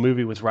seen his little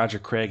movie with Roger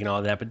Craig and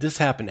all that, but this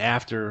happened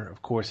after,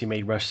 of course, he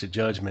made Rush to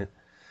Judgment.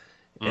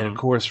 And, of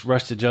course,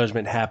 Rush to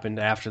Judgment happened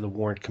after the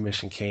Warren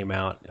Commission came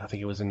out. I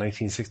think it was in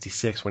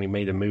 1966 when he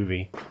made the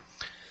movie.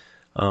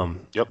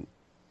 Yep.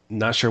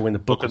 Not sure when the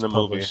book was and the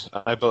published.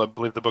 movie. I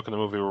believe the book and the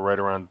movie were right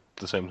around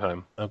the same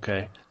time.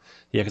 Okay.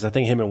 Yeah, because I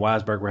think him and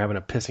Weisberg were having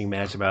a pissing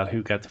match about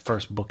who got the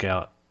first book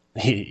out,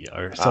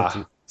 or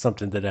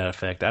something to that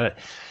effect.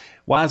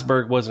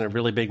 Weisberg wasn't a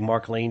really big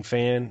Mark Lane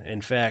fan.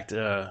 In fact,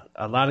 a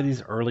lot of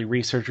these early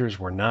researchers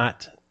were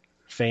not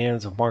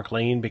fans of Mark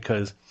Lane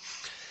because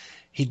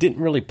he didn't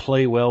really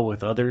play well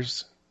with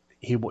others.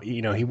 He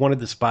wanted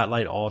the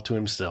spotlight all to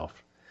himself.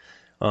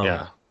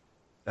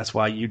 That's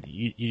why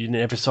you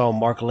never saw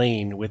Mark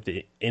Lane with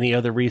any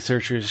other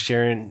researchers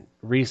sharing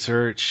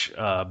research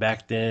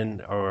back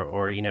then,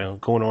 or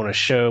going on a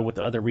show with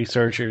the other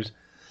researchers.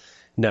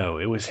 No,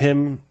 it was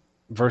him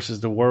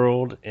versus the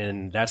world,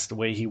 and that's the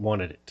way he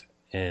wanted it,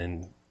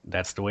 and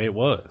that's the way it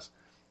was.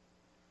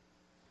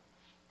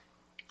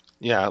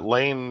 Yeah,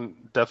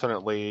 Lane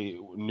definitely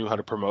knew how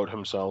to promote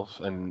himself,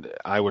 and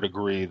I would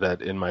agree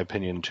that, in my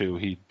opinion, too,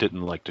 he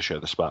didn't like to share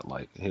the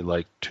spotlight. He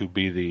liked to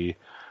be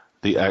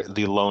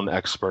the lone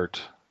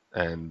expert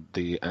and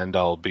the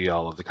end-all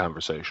be-all of the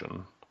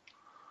conversation.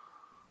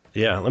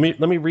 Yeah, let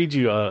me read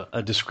you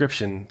a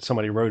description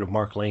somebody wrote of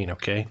Mark Lane,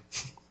 okay?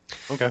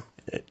 Okay.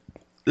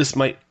 This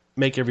might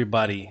make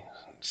everybody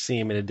see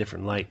him in a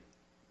different light.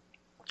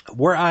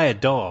 Were I a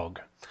dog,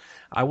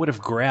 I would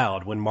have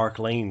growled when Mark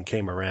Lane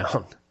came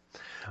around.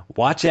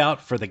 Watch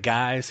out for the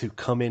guys who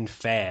come in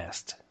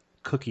fast,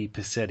 Cookie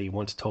Passetti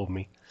once told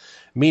me,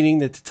 meaning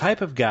that the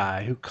type of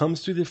guy who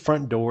comes through the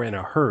front door in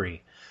a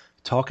hurry,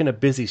 talking a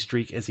busy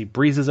streak as he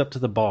breezes up to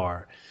the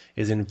bar,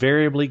 is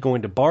invariably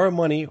going to borrow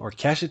money or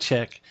cash a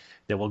check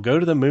that will go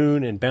to the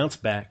moon and bounce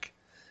back.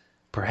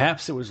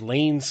 Perhaps it was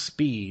Lane's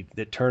speed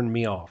that turned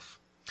me off.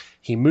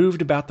 He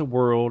moved about the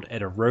world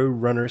at a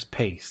road runner's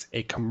pace,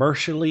 a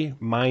commercially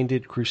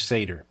minded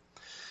crusader,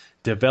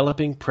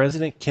 developing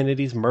President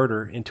Kennedy's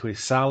murder into a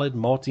solid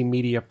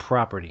multimedia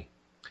property.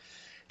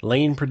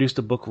 Lane produced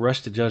a book,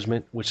 Rush to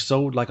Judgment, which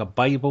sold like a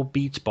Bible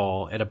beach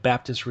ball at a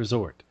Baptist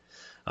resort.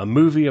 A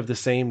movie of the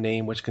same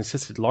name, which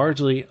consisted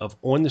largely of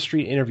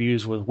on-the-street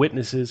interviews with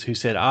witnesses who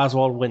said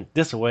Oswald went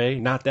this way,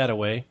 not that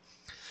way,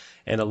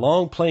 and a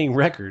long-playing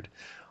record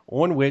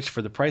on which,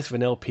 for the price of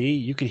an LP,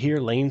 you could hear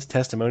Lane's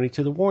testimony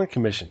to the Warren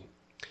Commission,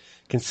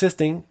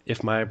 consisting,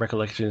 if my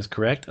recollection is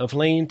correct, of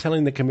Lane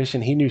telling the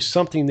Commission he knew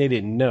something they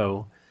didn't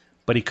know,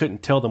 but he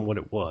couldn't tell them what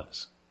it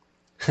was.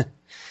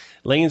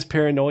 Lane's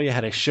paranoia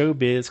had a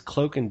showbiz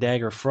cloak and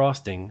dagger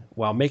frosting.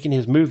 While making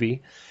his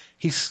movie,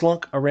 he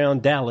slunk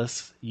around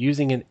Dallas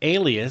using an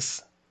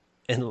alias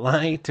and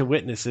lying to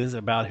witnesses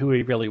about who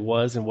he really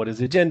was and what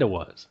his agenda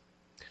was.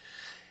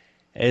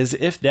 As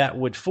if that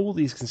would fool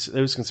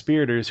those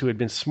conspirators who had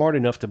been smart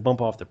enough to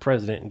bump off the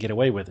president and get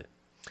away with it.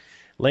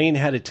 Lane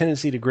had a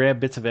tendency to grab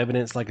bits of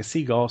evidence like a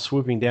seagull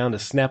swooping down to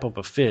snap up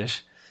a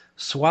fish,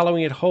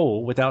 swallowing it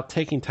whole without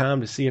taking time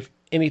to see if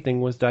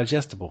anything was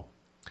digestible.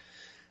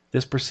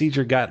 This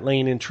procedure got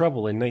Lane in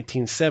trouble in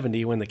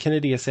 1970 when the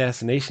Kennedy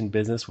assassination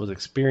business was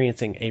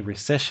experiencing a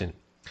recession,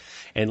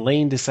 and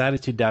Lane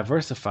decided to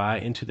diversify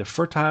into the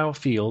fertile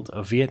field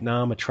of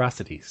Vietnam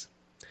atrocities.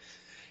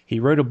 He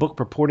wrote a book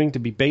purporting to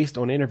be based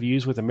on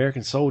interviews with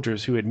American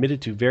soldiers who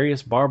admitted to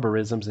various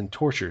barbarisms and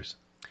tortures.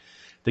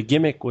 The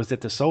gimmick was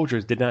that the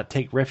soldiers did not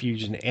take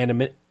refuge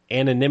in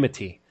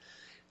anonymity,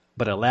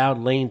 but allowed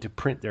Lane to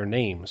print their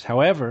names.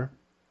 However,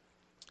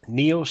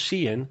 Neil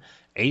Sheehan,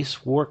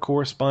 ace war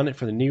correspondent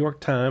for the New York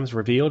Times,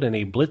 revealed in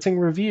a blitzing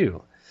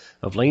review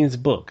of Lane's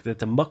book that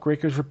the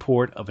muckraker's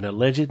report of an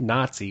alleged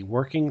Nazi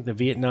working the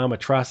Vietnam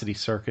atrocity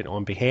circuit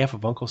on behalf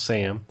of Uncle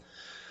Sam,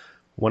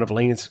 one of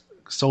Lane's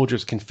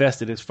soldiers, confessed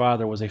that his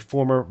father was a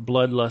former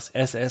bloodlust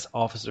SS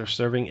officer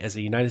serving as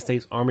a United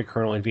States Army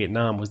colonel in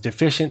Vietnam, was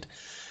deficient,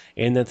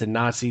 and that the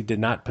Nazi did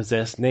not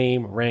possess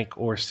name, rank,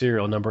 or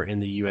serial number in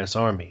the U.S.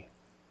 Army.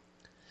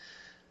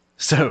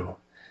 So,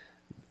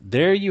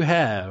 there you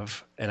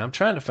have, and I'm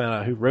trying to find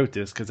out who wrote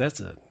this, because that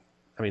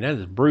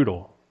is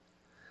brutal.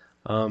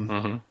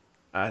 I'm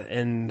not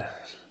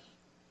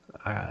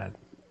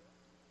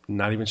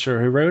even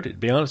sure who wrote it, to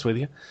be honest with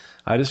you.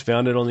 I just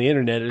found it on the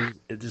internet.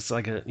 It's just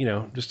like a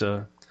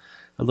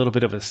little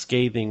bit of a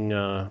scathing,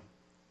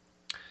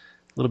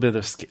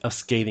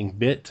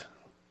 bit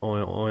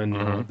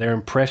on their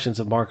impressions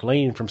of Mark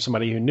Lane from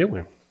somebody who knew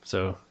him.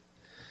 So,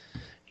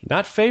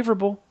 not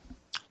favorable.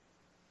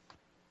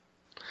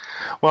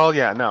 Well,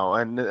 yeah, no,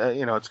 and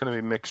it's going to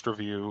be mixed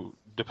review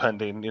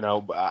depending.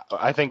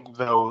 I think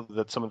though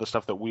that some of the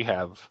stuff that we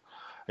have,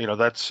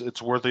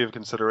 it's worthy of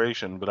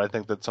consideration. But I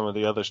think that some of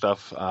the other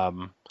stuff,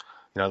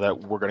 that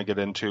we're going to get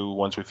into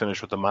once we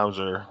finish with the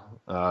Mauser,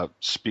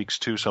 speaks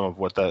to some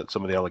of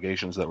the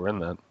allegations that were in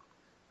that.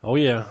 Oh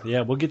yeah,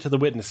 we'll get to the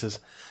witnesses,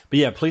 but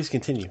yeah, please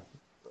continue.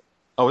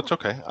 Oh, it's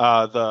okay.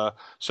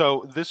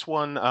 So this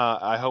one,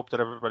 I hope that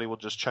everybody will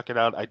just check it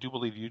out. I do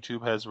believe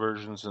YouTube has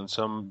versions, and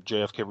some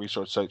JFK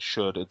research sites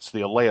should. It's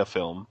the Alea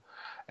film,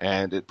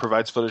 and it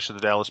provides footage of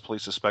the Dallas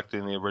police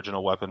suspecting the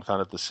original weapon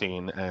found at the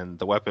scene, and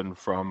the weapon,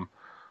 from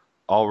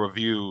all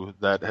review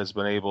that has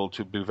been able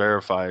to be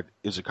verified,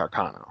 is a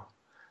Carcano.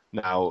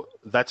 Now,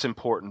 that's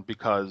important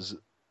because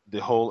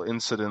the whole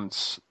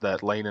incidents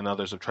that Lane and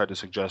others have tried to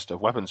suggest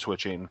of weapon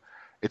switching,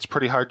 it's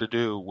pretty hard to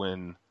do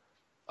when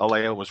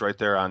Alea was right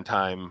there on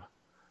time,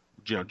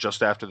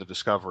 just after the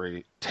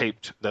discovery,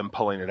 taped them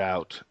pulling it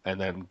out, and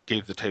then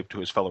gave the tape to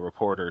his fellow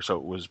reporter so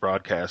it was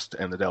broadcast,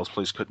 and the Dallas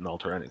police couldn't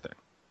alter anything.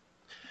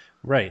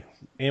 Right.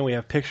 And we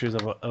have pictures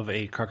of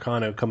a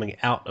Carcano coming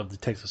out of the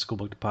Texas School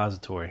Book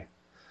Depository.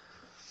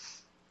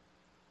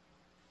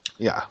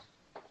 Yeah.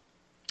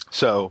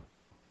 So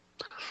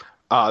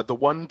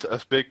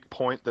the big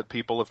point that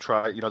people have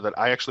tried, that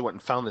I actually went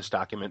and found this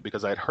document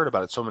because I had heard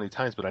about it so many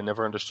times, but I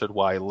never understood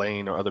why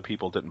Lane or other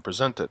people didn't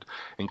present it.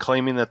 In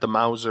claiming that the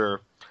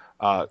Mauser,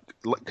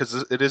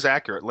 because it is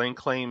accurate, Lane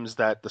claims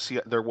that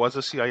there was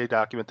a CIA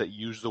document that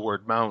used the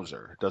word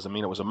Mauser. It doesn't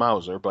mean it was a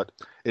Mauser, but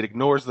it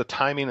ignores the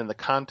timing and the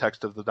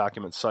context of the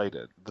document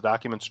cited. The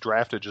document's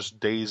drafted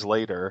just days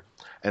later,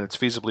 and it's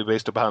feasibly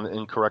based upon the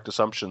incorrect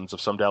assumptions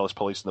of some Dallas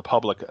police and the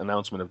public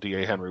announcement of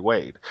DA Henry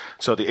Wade.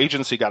 So the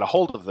agency got a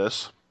hold of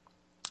this.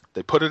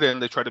 They put it in.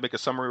 They tried to make a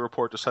summary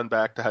report to send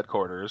back to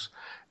headquarters,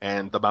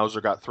 and the Mauser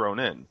got thrown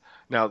in.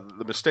 Now,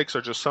 the mistakes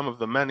are just some of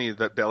the many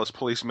that Dallas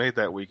police made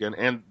that weekend,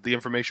 and the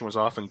information was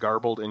often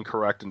garbled,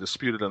 incorrect, and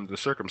disputed under the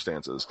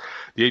circumstances.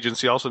 The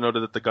agency also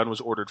noted that the gun was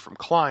ordered from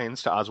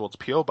Klein's to Oswald's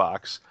P.O.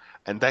 box,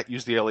 and that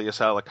used the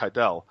alias Alec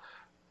Heidel.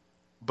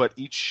 But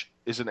each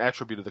is an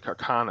attribute of the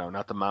Carcano,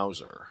 not the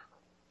Mauser.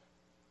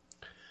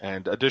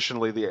 And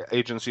additionally, the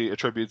agency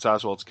attributes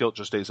Oswald's guilt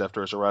just days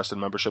after his arrest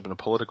and membership in a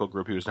political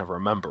group he was never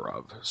a member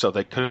of. So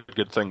they could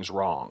get things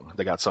wrong.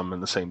 They got some in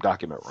the same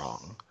document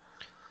wrong.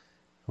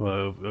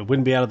 Well, it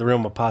wouldn't be out of the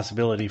realm of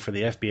possibility for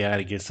the FBI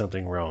to get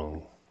something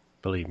wrong.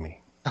 Believe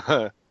me.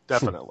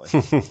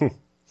 Definitely.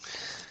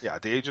 Yeah,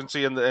 the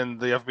agency and the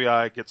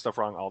FBI get stuff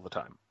wrong all the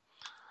time.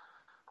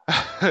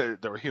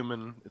 They're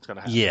human. It's going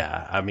to happen.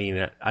 Yeah, I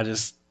mean, I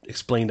just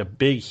explained a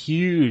big,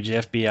 huge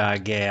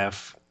FBI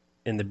gaffe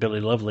in the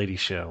Billy Lovelady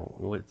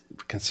show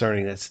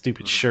concerning that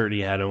stupid shirt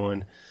he had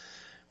on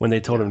when they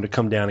told him to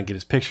come down and get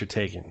his picture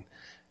taken.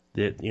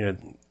 That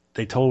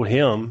they told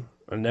him,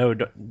 no,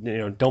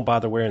 don't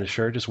bother wearing the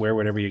shirt, just wear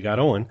whatever you got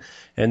on.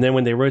 And then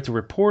when they wrote the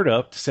report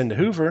up to send to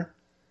Hoover,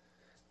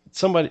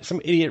 some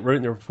idiot wrote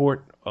in the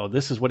report, oh,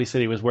 this is what he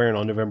said he was wearing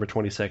on November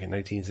 22nd,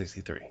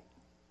 1963.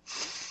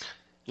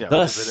 Yeah,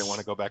 because they didn't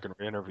want to go back and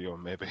re-interview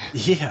him, maybe.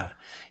 Yeah,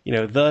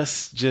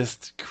 thus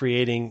just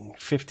creating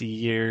 50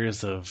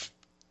 years of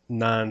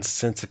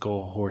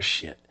nonsensical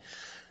horseshit.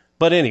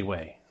 But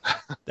anyway,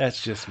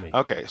 that's just me.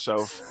 Okay,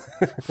 so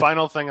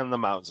final thing on the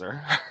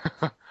Mauser.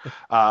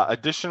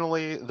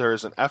 Additionally, there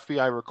is an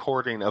FBI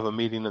recording of a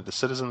meeting of the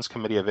Citizens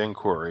Committee of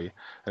Inquiry,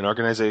 an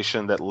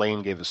organization that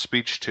Lane gave a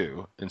speech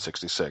to in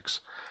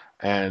 '66.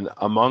 And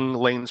among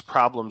Lane's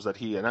problems that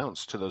he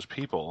announced to those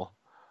people,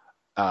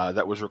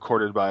 that was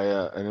recorded by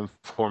an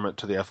informant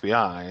to the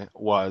FBI,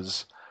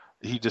 was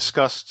he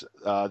discussed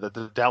that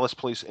the Dallas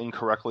police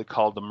incorrectly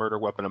called the murder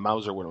weapon a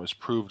Mauser when it was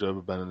proved to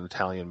have been an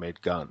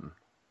Italian-made gun.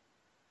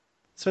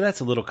 So that's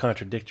a little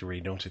contradictory,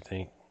 don't you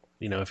think?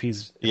 If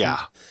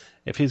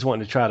he's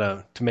wanting to try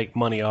to make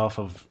money off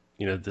of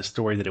the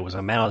story that it was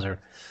a Mauser,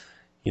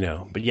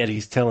 but yet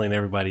he's telling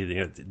everybody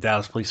that the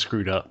Dallas police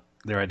screwed up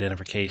their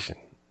identification,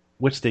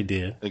 which they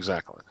did.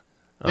 Exactly.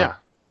 Yeah.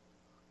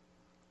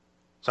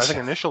 So I think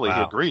initially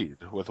he agreed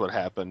with what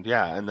happened,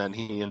 and then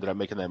he ended up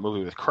making that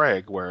movie with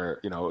Craig where,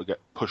 it got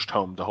pushed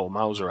home the whole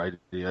Mauser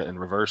idea in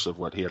reverse of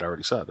what he had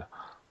already said.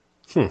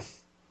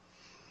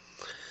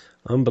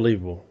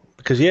 Unbelievable.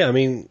 Because,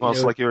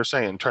 it's like you were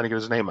saying, trying to get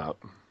his name out.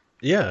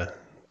 Yeah.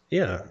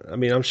 I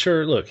mean, I'm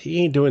sure, look,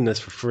 he ain't doing this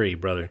for free,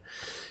 brother.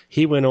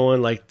 He went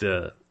on like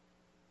the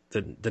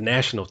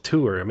national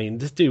tour. I mean,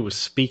 this dude was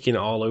speaking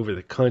all over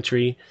the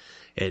country,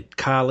 at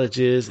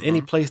colleges,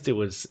 any place that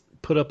was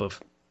put up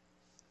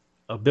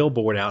a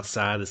billboard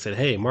outside that said,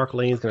 hey, Mark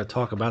Lane's going to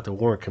talk about the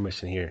Warren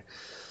Commission here.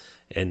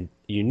 And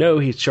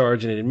he's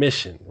charging an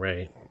admission,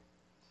 right?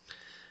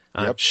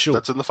 Yep, sure.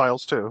 That's in the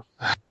files too.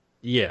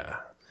 Yeah.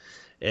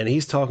 And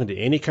he's talking to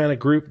any kind of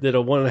group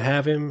that'll want to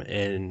have him,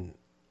 and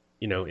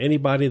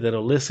anybody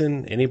that'll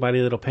listen, anybody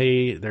that'll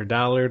pay their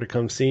dollar to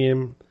come see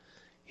him,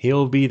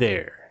 he'll be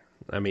there.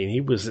 I mean,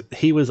 he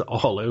was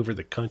all over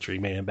the country,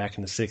 man, back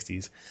in the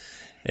 60s.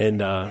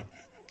 And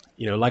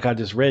like I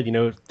just read,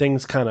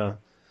 things kind of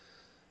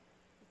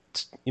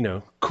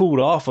cooled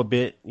off a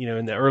bit,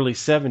 in the early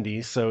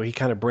 70s. So he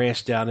kind of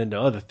branched out into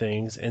other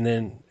things. And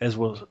then, as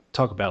we'll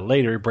talk about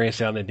later,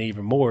 branched out into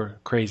even more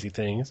crazy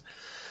things.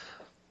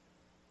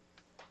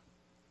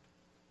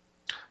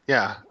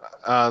 Yeah.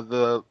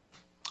 The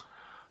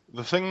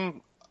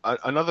thing,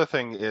 another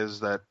thing is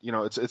that,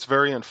 it's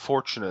very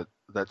unfortunate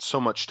that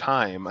so much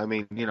time, I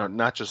mean,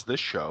 not just this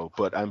show,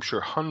 but I'm sure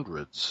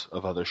hundreds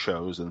of other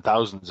shows and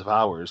thousands of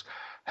hours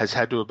has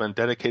had to have been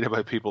dedicated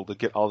by people to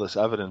get all this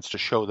evidence to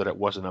show that it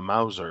wasn't a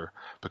Mauser,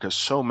 because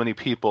so many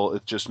people,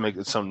 it just makes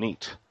it so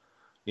neat.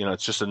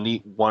 It's just a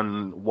neat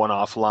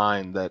one-off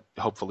line that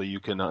hopefully you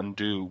can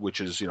undo,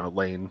 which is,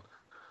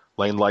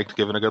 Lane liked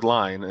giving a good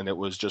line, and it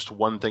was just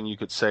one thing you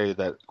could say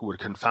that would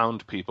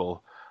confound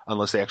people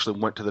unless they actually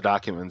went to the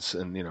documents,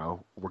 and we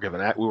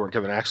weren't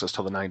given access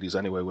till the 90s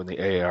anyway when the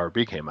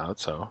AARB came out.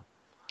 So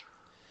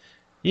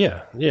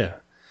yeah,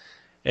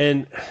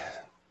 and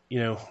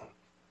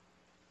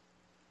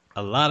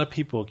a lot of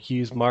people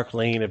accuse Mark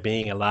Lane of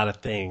being a lot of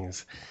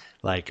things,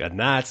 like a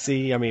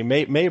Nazi. I mean,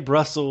 Mae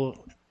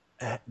Brussel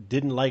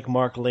didn't like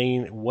Mark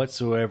Lane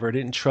whatsoever.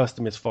 Didn't trust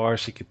him as far as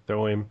she could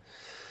throw him.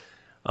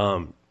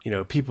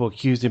 People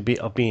accused him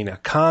of being a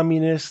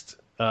communist,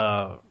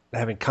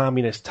 having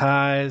communist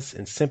ties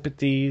and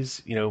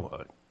sympathies.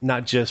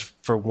 Not just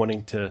for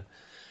wanting to,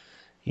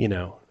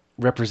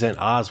 represent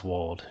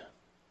Oswald,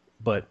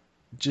 but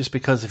just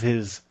because of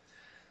his,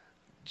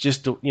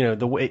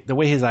 the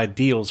way his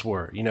ideals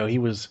were. He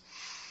was,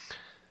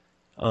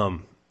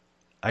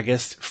 I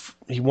guess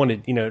he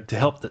wanted, to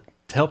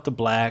help the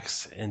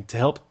blacks and to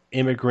help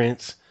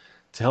immigrants,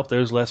 to help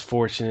those less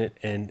fortunate,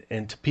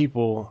 and to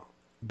people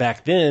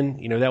back then,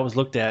 that was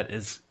looked at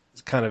as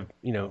kind of,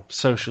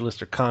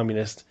 socialist or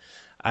communist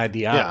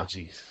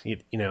ideologies.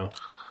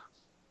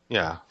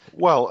 Yeah.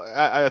 Well,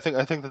 I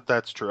think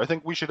that's true. I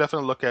think we should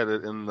definitely look at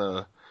it in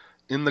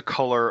the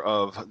color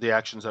of the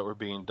actions that were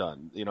being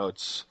done.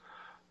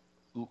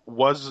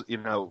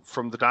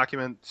 From the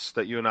documents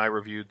that you and I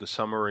reviewed, the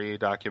summary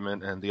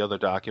document and the other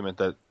document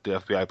that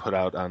the FBI put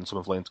out on some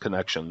of Lane's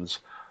connections,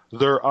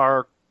 there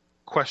are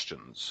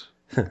questions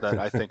that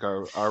I think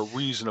are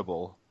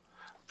reasonable.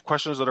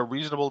 Questions that are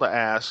reasonable to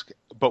ask,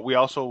 but we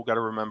also got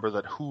to remember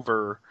that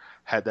Hoover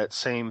had that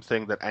same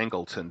thing that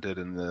Angleton did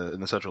in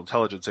the Central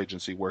Intelligence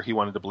Agency, where he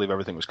wanted to believe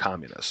everything was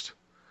communist.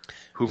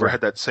 Hoover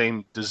had that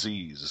same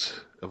disease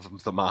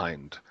of the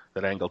mind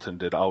that Angleton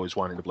did, always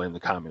wanting to blame the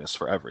communists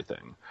for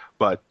everything.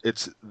 But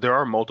there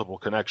are multiple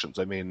connections.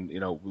 I mean,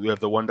 we have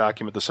the one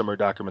document, the summary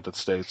document, that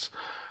states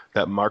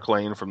that Mark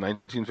Lane from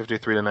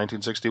 1953 to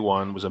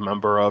 1961 was a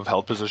member of,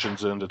 held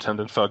positions in,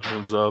 attendant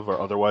functions of,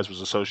 or otherwise was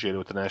associated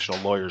with the National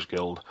Lawyers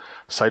Guild,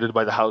 cited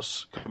by the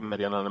House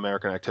Committee on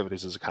Un-American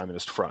Activities as a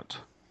communist front.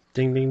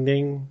 Ding, ding,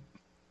 ding.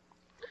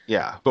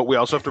 Yeah, but we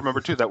also have to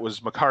remember, too, that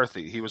was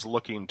McCarthy. He was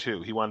looking,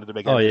 too. He wanted to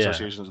make any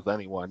associations with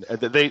anyone.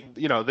 And they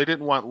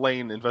didn't want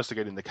Lane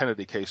investigating the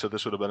Kennedy case, so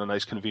this would have been a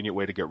nice, convenient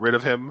way to get rid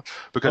of him,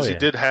 because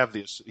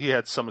he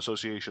had some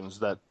associations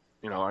that,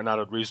 are not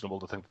unreasonable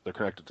to think that they're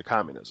connected to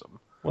communism.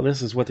 Well,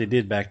 this is what they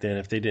did back then.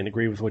 If they didn't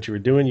agree with what you were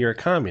doing, you're a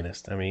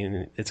communist. I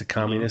mean, it's a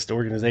communist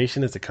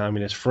organization. It's a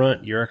communist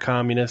front. You're a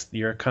communist.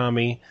 You're a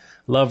commie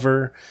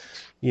lover,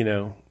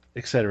 et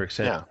cetera, et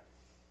cetera.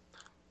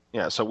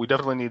 Yeah, so we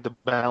definitely need to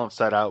balance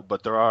that out,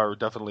 but there are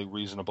definitely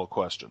reasonable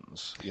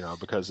questions,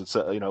 because it's,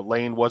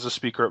 Lane was a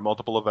speaker at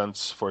multiple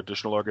events for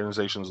additional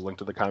organizations linked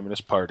to the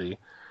Communist Party.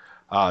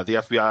 The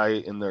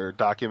FBI, in their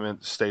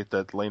document, state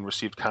that Lane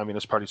received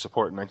Communist Party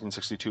support in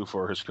 1962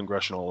 for his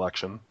congressional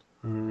election.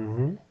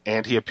 Mm-hmm.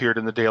 And he appeared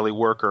in the Daily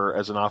Worker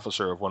as an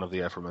officer of one of the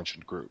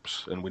aforementioned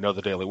groups. And we know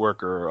the Daily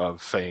Worker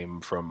of fame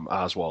from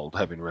Oswald,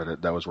 having read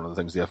it. That was one of the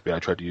things the FBI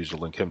tried to use to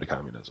link him to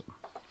communism.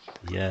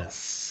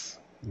 Yes,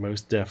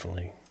 most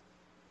definitely.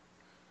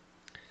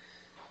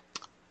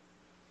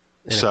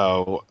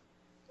 So,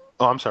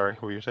 I'm sorry,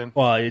 what were you saying?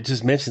 Well, it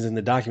just mentions in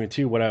the document,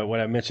 too, what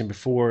I mentioned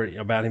before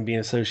about him being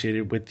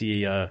associated with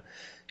the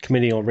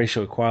Committee on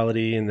Racial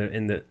Equality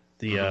and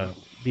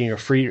being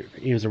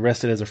he was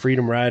arrested as a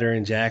freedom rider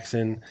in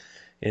Jackson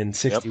in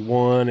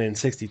 61 and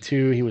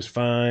 62. He was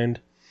fined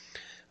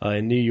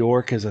in New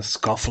York as a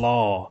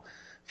scofflaw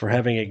for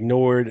having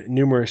ignored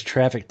numerous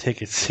traffic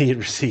tickets he had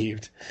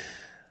received.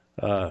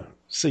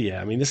 So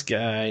yeah, I mean, this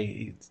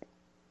guy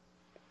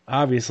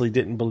obviously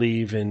didn't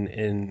believe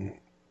in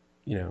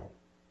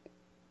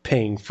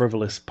paying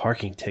frivolous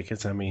parking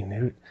tickets. I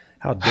mean,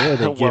 how dare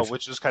they give...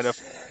 which is kind of,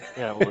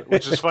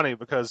 which is funny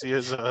because he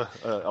is a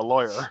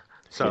lawyer.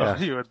 So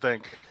you would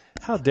think,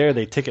 how dare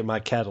they ticket my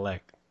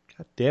Cadillac?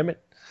 God damn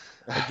it!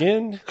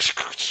 Again.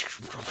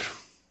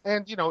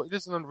 And it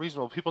isn't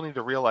unreasonable. People need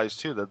to realize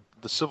too that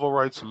the civil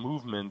rights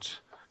movement,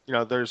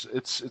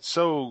 it's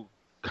so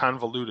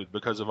convoluted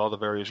because of all the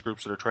various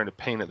groups that are trying to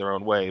paint it their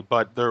own way.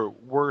 But there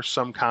were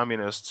some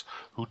communists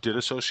who did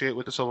associate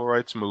with the civil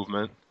rights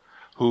movement,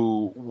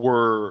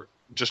 who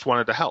just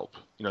wanted to help.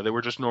 They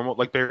were just normal,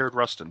 like Bayard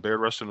Rustin. Bayard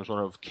Rustin was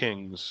one of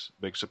King's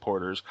big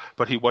supporters,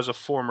 but he was a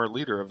former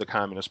leader of the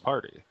Communist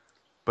Party.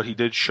 But he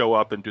did show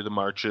up and do the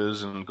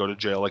marches and go to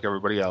jail like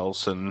everybody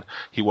else, and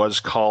he was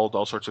called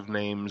all sorts of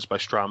names by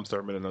Strom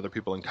Thurmond and other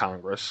people in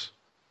Congress.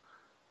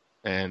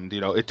 And,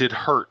 it did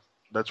hurt.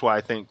 That's why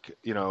I think,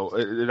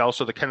 it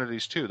also, the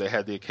Kennedys, too, they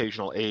had the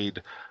occasional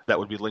aide that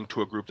would be linked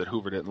to a group that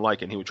Hoover didn't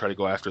like, and he would try to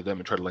go after them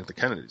and try to link the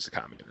Kennedys to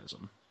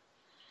communism.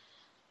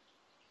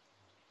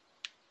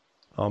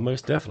 Oh,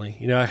 most definitely.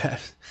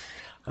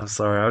 I'm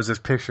sorry. I was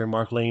just picturing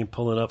Mark Lane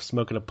pulling up,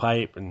 smoking a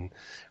pipe, and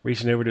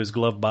reaching over to his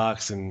glove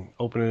box and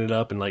opening it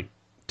up, and like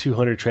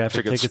 200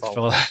 traffic tickets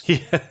fell out.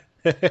 Yeah.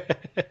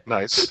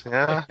 Nice.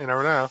 Yeah, you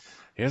never know.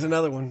 Here's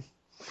another one.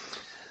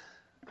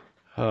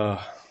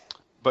 But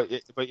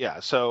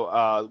yeah.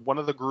 So one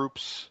of the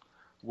groups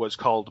was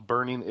called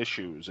Burning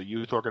Issues, a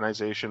youth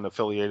organization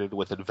affiliated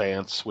with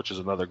Advance, which is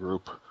another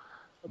group.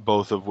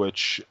 both of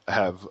which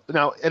have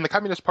now. And the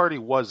Communist Party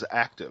was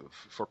active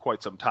for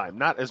quite some time,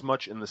 not as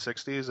much in the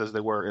 60s as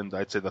they were in,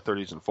 I'd say, the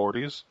 30s and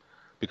 40s,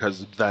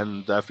 because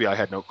then the FBI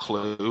had no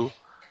clue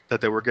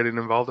that they were getting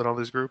involved in all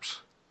these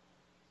groups.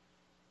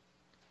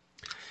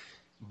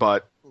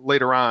 But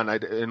later on,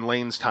 in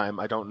Lane's time,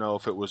 I don't know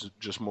if it was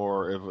just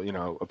more of,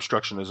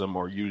 obstructionism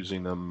or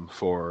using them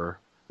for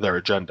their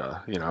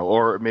agenda,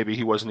 or maybe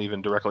he wasn't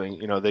even directly,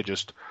 they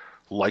just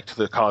liked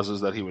the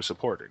causes that he was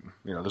supporting.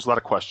 There's a lot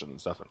of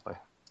questions, definitely.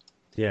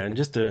 Yeah, and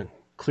just to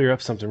clear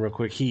up something real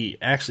quick, he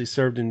actually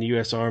served in the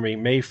U.S. Army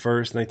May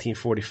 1st,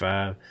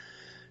 1945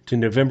 to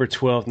November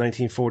 12th,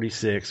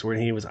 1946, where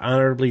he was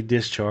honorably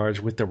discharged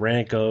with the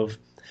rank of,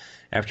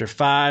 after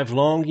 5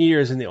 long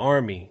years in the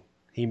Army,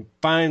 he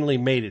finally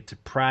made it to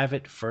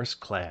private first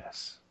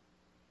class.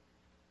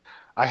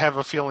 I have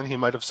a feeling he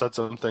might have said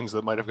some things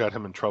that might have got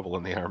him in trouble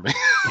in the Army.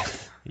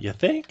 You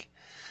think?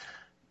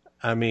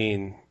 I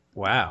mean,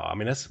 wow. I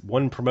mean, that's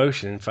one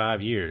promotion in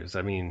 5 years.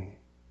 I mean,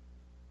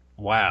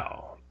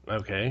 wow.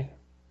 Okay.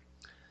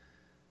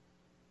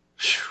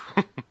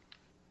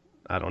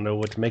 I don't know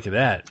what to make of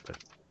that, but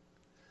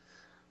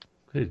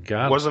good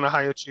God. Wasn't a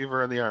high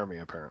achiever in the Army,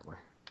 apparently.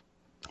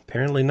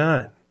 Apparently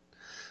not.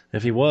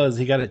 If he was,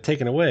 he got it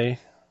taken away.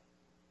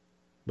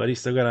 But he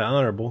still got an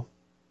honorable.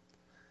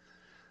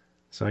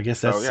 So I guess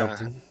that's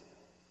something.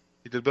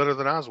 He did better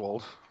than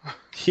Oswald.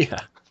 Yeah.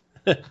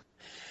 At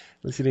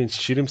least he didn't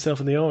shoot himself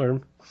in the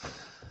arm.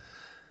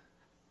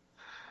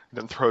 He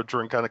didn't throw a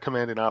drink on a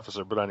commanding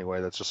officer, but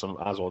anyway, that's just some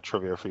Oswald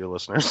trivia for you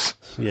listeners.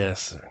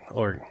 Yes,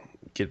 or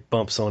get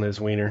bumps on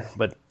his wiener.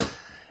 But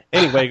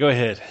anyway, go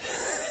ahead.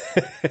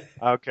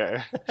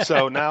 Okay,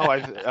 so now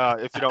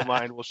if you don't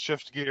mind, we'll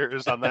shift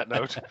gears on that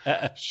note.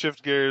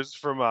 Shift gears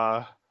from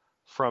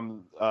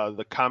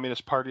the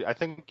Communist Party. I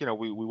think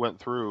we went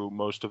through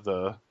most of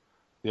the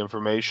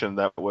information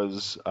that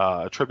was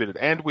attributed,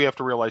 and we have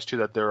to realize too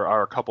that there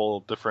are a couple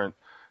different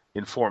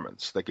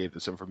informants that gave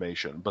this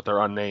information, but they're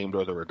unnamed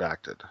or they're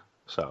redacted.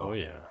 So,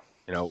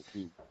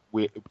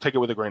 we take it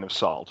with a grain of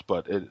salt,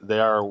 but they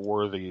are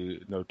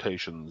worthy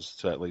notations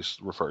to at least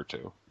refer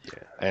to.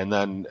 Yeah. And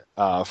then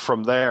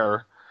from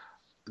there,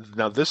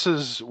 now this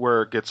is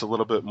where it gets a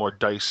little bit more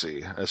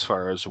dicey as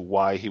far as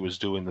why he was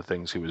doing the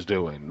things he was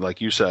doing. Like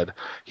you said,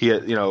 he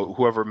had,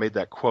 whoever made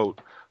that quote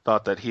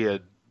thought that he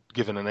had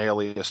given an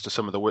alias to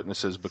some of the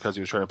witnesses because he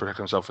was trying to protect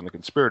himself from the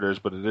conspirators,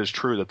 but it is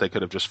true that they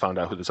could have just found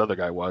out who this other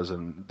guy was,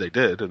 and they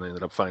did, and they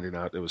ended up finding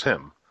out it was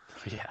him.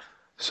 Yeah.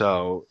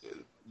 So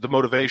the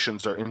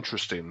motivations are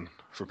interesting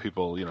for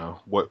people,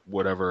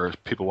 whatever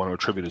people want to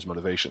attribute his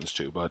motivations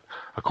to. But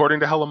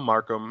according to Helen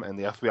Markham and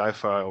the FBI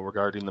file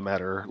regarding the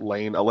matter,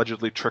 Lane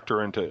allegedly tricked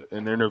her into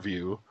an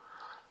interview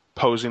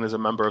posing as a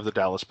member of the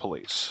Dallas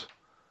police.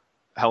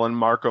 Helen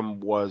Markham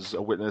was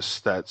a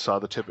witness that saw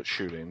the Tippit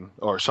shooting,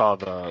 or saw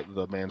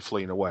the man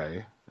fleeing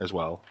away as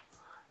well.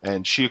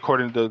 And she,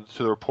 according to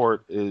the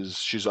report,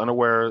 she's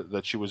unaware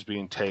that she was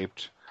being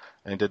taped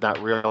and did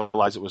not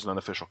realize it was an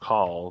unofficial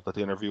call, that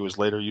the interview was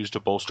later used to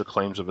bolster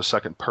claims of a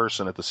second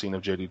person at the scene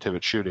of J.D.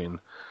 Tippit shooting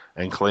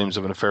and claims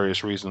of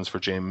nefarious reasons for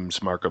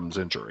James Markham's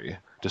injury,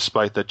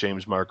 despite that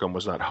James Markham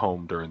was not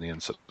home during the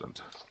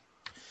incident.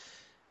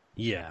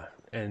 Yeah,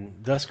 and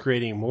thus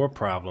creating more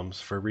problems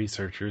for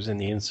researchers in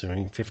the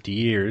ensuing 50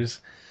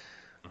 years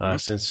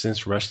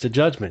since Rush to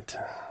Judgment.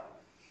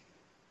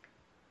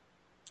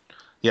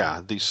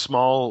 Yeah, the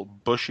small,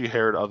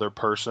 bushy-haired other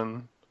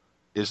person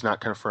is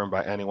not confirmed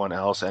by anyone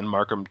else, and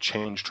Markham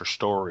changed her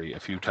story a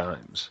few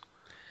times.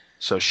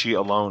 So she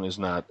alone is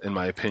not, in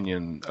my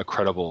opinion, a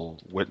credible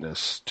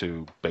witness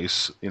to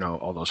base,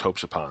 all those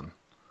hopes upon.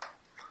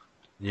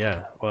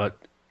 Yeah, well,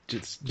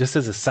 just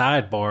as a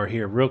sidebar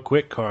here, real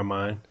quick,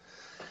 Carmine,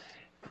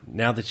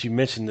 now that you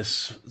mentioned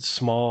this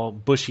small,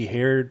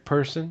 bushy-haired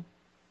person,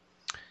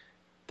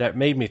 that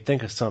made me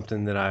think of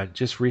something that I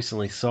just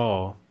recently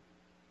saw.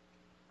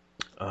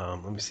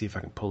 Let me see if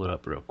I can pull it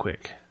up real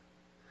quick.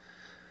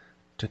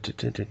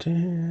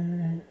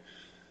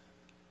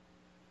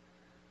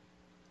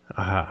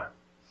 Aha.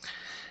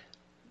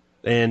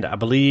 And I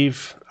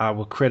believe I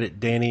will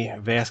credit Danny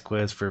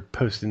Vasquez for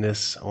posting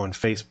this on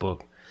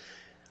Facebook.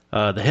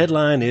 The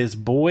headline is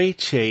Boy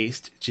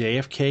Chased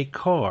JFK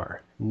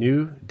Car,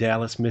 New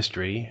Dallas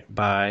Mystery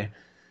by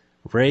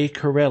Ray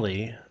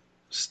Corelli,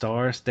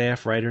 Star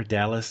staff writer,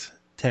 Dallas,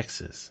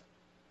 Texas.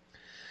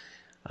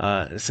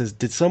 It says,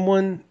 did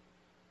someone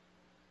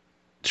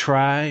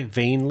try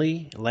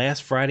vainly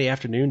last Friday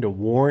afternoon to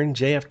warn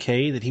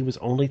JFK that he was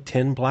only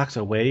 10 blocks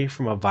away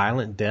from a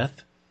violent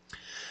death?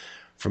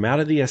 From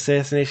out of the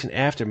assassination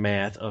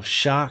aftermath of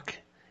shock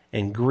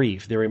and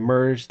grief, there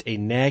emerged a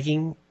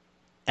nagging,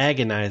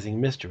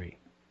 agonizing mystery.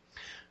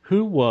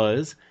 Who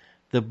was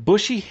the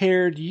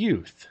bushy-haired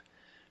youth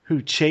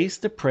who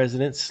chased the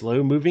president's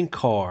slow-moving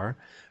car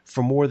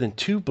for more than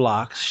 2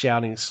 blocks,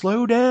 shouting,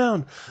 "Slow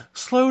down!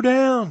 Slow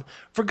down!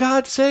 For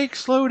God's sake,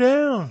 slow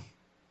down!"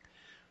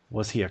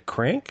 Was he a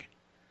crank?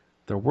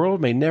 The world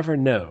may never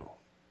know.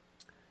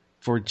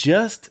 For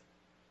just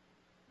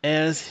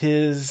as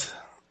his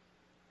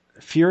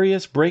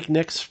furious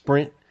breakneck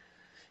sprint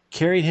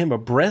carried him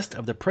abreast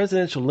of the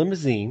presidential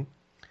limousine.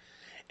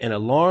 An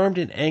alarmed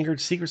and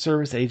angered Secret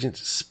Service agent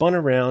spun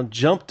around,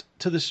 jumped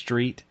to the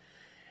street,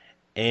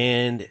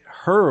 and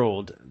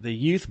hurled the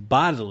youth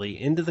bodily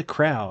into the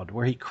crowd,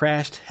 where he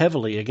crashed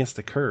heavily against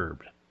the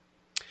curb.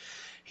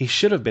 He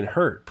should have been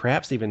hurt,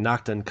 perhaps even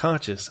knocked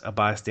unconscious, a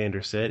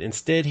bystander said.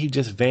 Instead, he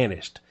just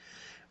vanished.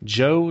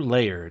 Joe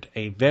Laird,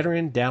 a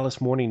veteran Dallas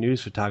Morning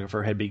News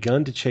photographer, had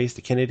begun to chase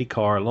the Kennedy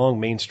car along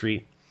Main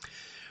Street,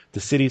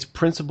 the city's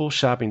principal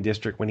shopping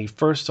district, when he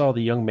first saw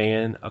the young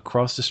man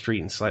across the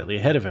street and slightly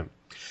ahead of him.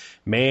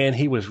 Man,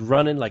 he was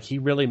running like he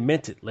really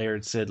meant it,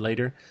 Laird said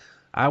later.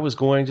 I was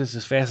going just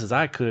as fast as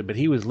I could, but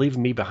he was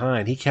leaving me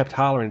behind. He kept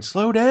hollering,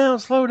 "Slow down,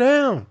 slow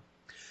down."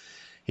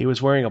 He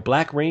was wearing a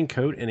black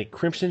raincoat and a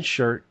crimson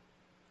shirt,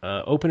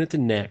 open at the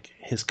neck.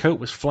 His coat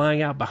was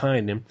flying out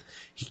behind him.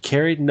 He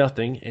carried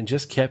nothing and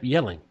just kept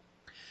yelling.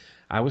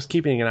 I was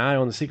keeping an eye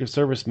on the Secret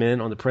Service men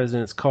on the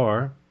president's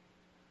car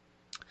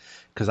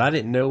because I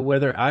didn't know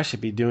whether I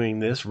should be doing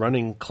this,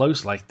 running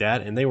close like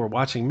that, and they were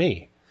watching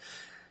me.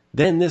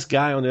 Then this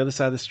guy on the other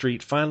side of the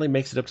street finally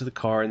makes it up to the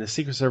car, and the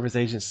Secret Service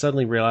agent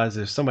suddenly realizes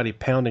there's somebody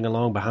pounding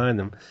along behind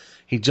them.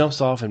 He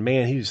jumps off, and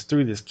man, he just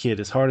threw this kid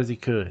as hard as he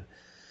could.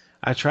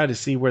 I tried to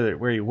see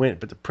where he went,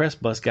 but the press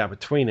bus got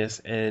between us,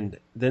 and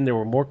then there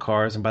were more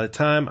cars, and by the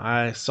time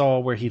I saw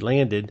where he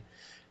landed,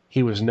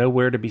 he was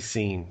nowhere to be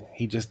seen.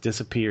 He just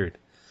disappeared.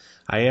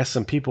 I asked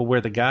some people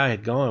where the guy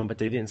had gone, but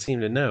they didn't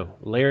seem to know.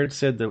 Laird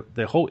said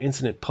the whole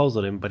incident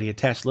puzzled him, but he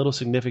attached little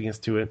significance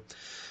to it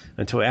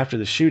until after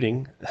the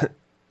shooting,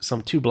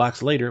 some 2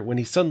 blocks later, when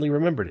he suddenly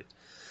remembered it.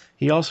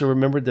 He also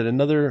remembered that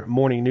another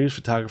morning news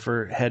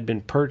photographer had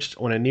been perched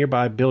on a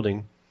nearby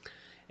building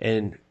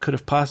and could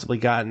have possibly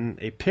gotten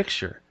a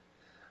picture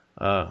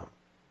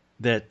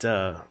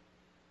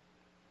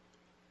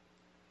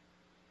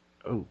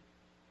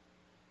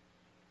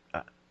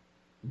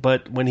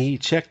but when he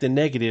checked the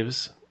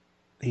negatives,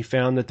 he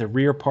found that the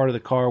rear part of the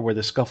car where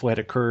the scuffle had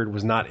occurred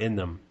was not in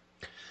them.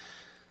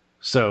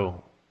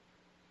 So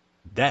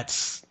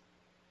that's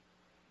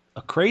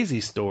a crazy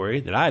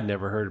story that I had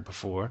never heard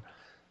before.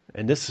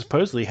 And this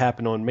supposedly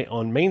happened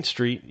on Main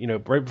Street,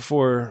 right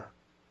before,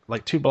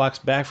 like 2 blocks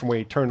back from where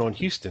he turned on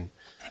Houston.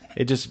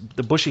 It just,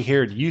 the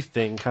bushy-haired youth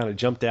thing kind of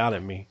jumped out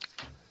at me,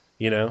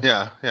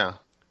 Yeah.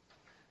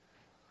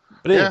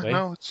 But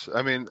anyway.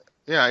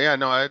 Yeah, no,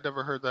 no, I had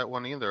never heard that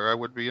one either. I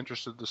would be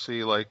interested to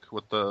see,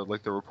 what the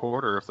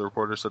reporter, if the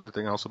reporter said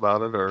anything else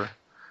about it, or if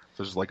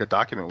there's, a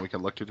document we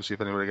can look to see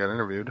if anybody got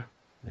interviewed.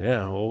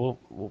 Yeah, well,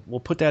 we'll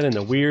put that in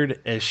the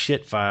weird as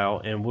shit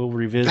file, and we'll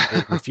revisit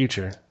it in the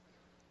future.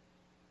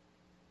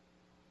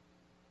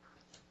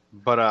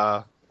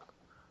 But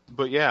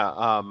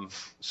yeah,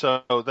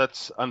 so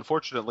that's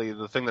unfortunately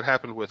the thing that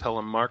happened with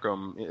Helen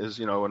Markham is,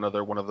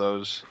 another one of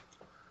those.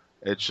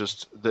 It's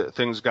just that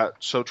things got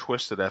so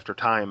twisted after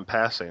time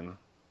passing,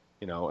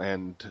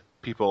 and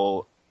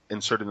people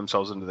inserting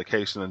themselves into the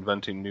case and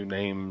inventing new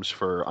names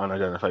for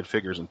unidentified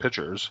figures and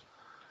pictures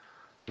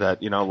that,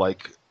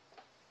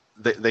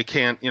 they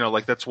can't,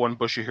 that's one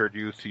bushy-haired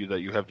youth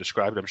that you have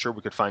described. I'm sure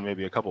we could find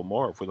maybe a couple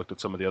more if we looked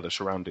at some of the other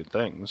surrounding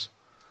things.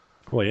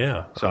 Well,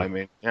 yeah.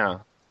 So,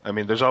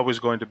 there's always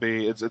going to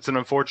be, it's an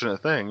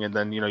unfortunate thing. And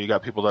then, you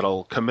got people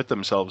that'll commit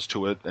themselves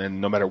to it.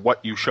 And no matter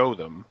what you show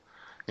them,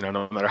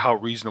 no matter how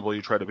reasonable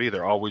you try to be,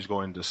 they're always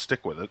going to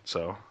stick with it.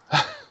 So,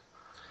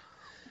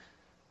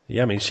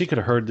 yeah, she could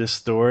have heard this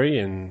story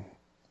and,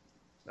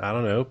 I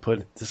don't know,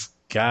 put this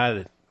guy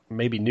that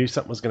maybe knew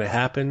something was going to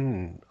happen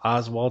and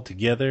Oswald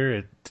together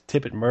at the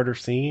Tippit murder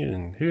scene,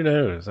 and who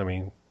knows?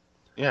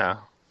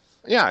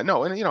 Yeah,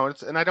 no,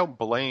 and and I don't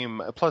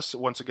blame. Plus,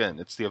 once again,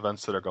 it's the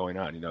events that are going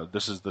on.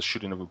 This is the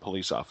shooting of a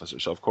police officer,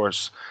 so of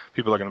course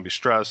people are going to be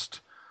stressed.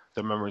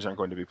 Their memories aren't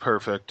going to be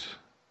perfect.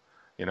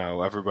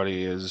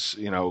 Everybody is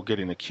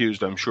getting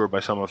accused, I'm sure, by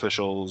some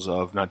officials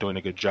of not doing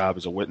a good job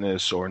as a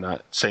witness or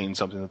not saying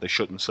something that they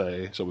shouldn't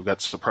say. So we've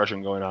got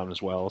suppression going on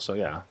as well. So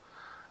yeah,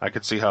 I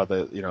could see how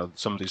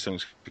some of these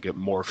things could get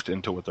morphed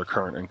into what their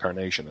current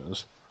incarnation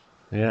is.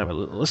 Yeah, but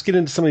let's get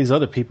into some of these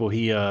other people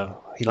he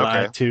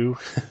lied to.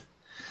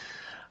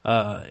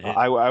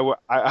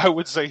 I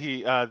would say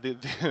he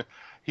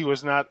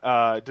was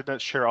not did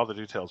not share all the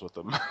details with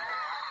them.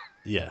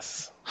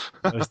 Yes,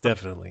 most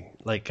definitely.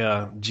 Like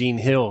Gene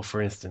Hill,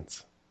 for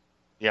instance.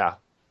 Yeah.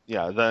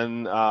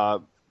 Then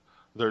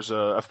there's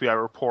a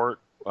FBI report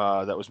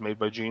that was made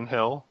by Gene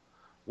Hill,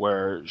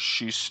 where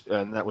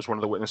and that was one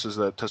of the witnesses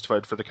that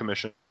testified for the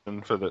commission,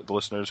 for the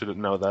listeners who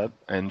didn't know that.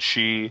 And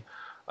she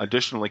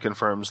additionally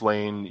confirms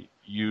Lane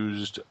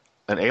used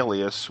an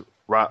alias,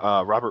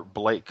 Robert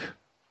Blake,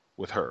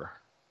 with her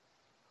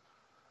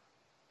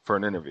for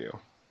an interview.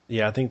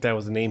 Yeah, I think that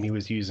was the name he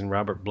was using,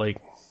 Robert Blake.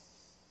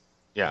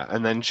 Yeah,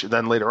 and then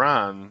later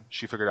on,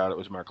 she figured out it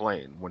was Mark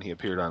Lane when he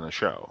appeared on the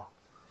show.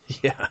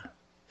 Yeah.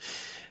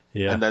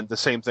 And then the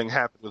same thing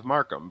happened with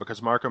Markham,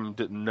 because Markham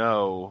didn't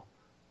know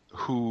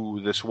who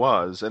this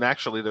was. And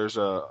actually, there's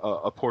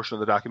a portion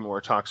of the document where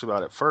it talks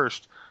about, at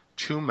first,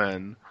 2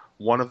 men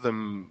one of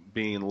them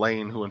being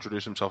Lane, who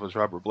introduced himself as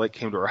Robert Blake,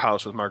 came to her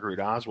house with Marguerite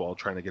Oswald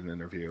trying to get an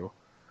interview.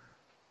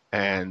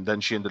 And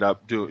then she ended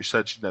up she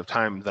said she didn't have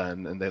time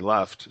then, and they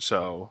left.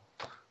 So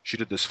she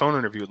did this phone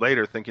interview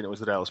later thinking it was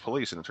the Dallas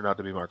police, and it turned out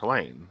to be Mark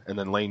Lane. And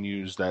then Lane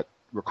used that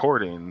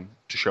recording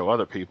to show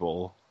other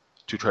people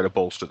to try to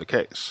bolster the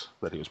case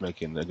that he was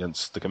making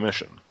against the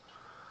commission.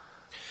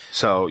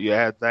 So you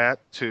add that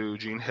to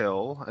Gene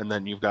Hill, and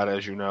then you've got,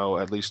 as you know,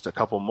 at least a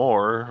couple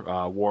more.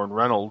 Warren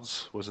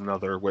Reynolds was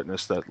another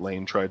witness that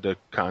Lane tried to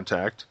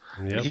contact.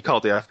 Yep. He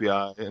called the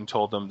FBI and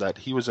told them that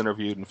he was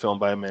interviewed and filmed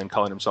by a man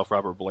calling himself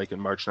Robert Blake in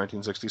March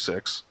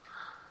 1966.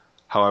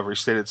 However, he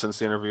stated since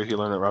the interview he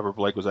learned that Robert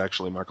Blake was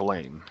actually Mark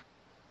Lane.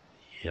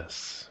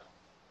 Yes.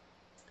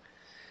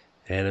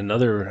 And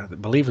another, I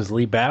believe, is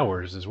Lee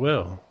Bowers as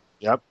well.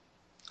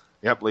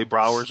 Yep, Lee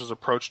Bowers was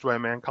approached by a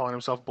man calling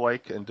himself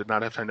Blake and did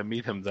not have time to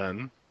meet him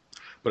then.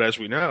 But as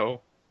we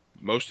know,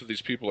 most of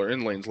these people are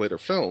in Lane's later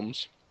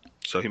films,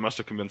 so he must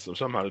have convinced them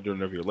somehow to do an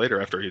interview later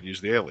after he had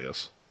used the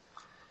alias.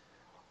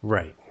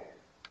 Right.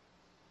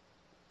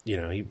 You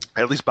know, he...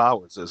 At least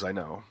Bowers is, I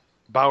know.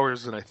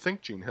 Bowers, and I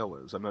think Gene Hill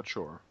is. I'm not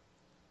sure.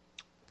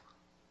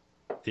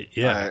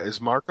 Yeah.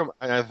 Is Markham?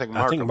 I think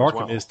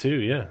Markham is too,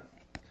 yeah.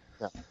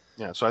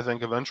 Yeah, so I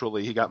think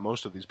eventually he got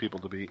most of these people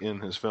to be in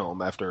his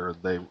film after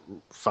they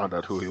found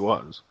out who he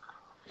was.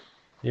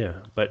 Yeah,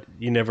 but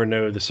you never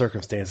know the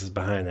circumstances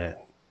behind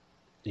that.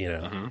 You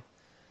know, Mm-hmm.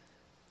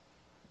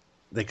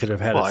 They could have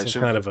had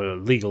some kind of a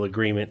legal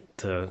agreement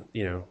to,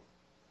 you know.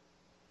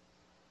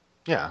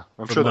 Yeah,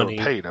 I'm sure money.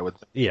 They were paid, I would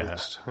think. Yeah.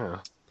 Yeah.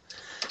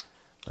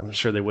 I'm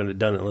sure they wouldn't have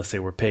done it unless they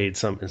were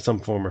paid in some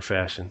form or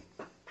fashion.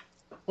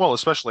 Well,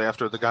 especially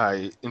after the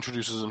guy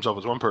introduces himself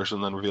as one person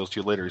and then reveals to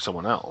you later he's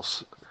someone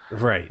else.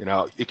 Right. You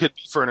know, it could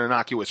be for an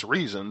innocuous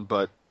reason,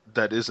 but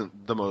that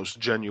isn't the most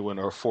genuine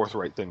or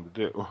forthright thing to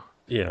do.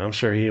 Yeah, I'm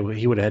sure he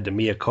would have had to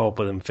mea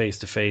culpa them face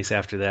to face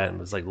after that and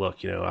was like,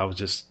 look, you know, I was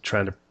just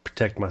trying to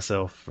protect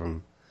myself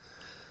from,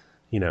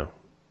 you know,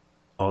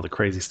 all the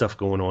crazy stuff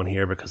going on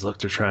here because, look,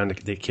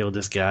 they killed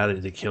this guy,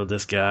 they killed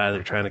this guy,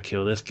 they're trying to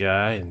kill this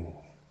guy, and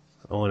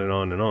on and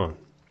on and on.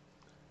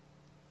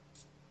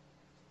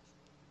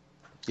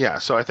 Yeah,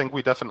 so I think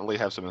we definitely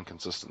have some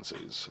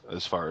inconsistencies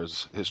as far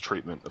as his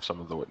treatment of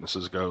some of the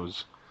witnesses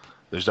goes.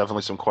 There's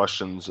definitely some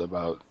questions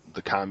about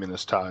the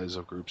communist ties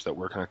of groups that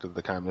were connected to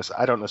the communists.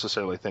 I don't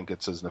necessarily think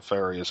it's as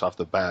nefarious off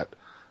the bat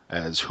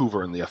as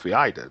Hoover and the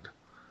FBI did.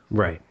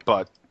 Right.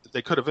 But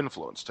they could have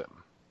influenced him,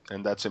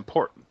 and that's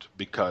important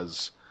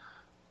because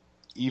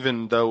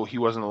even though he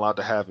wasn't allowed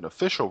to have an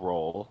official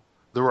role,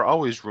 there were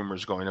always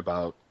rumors going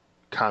about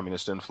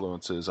communist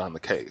influences on the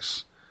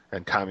case.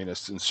 And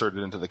communists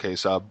inserted into the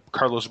case.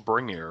 Carlos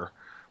Bringier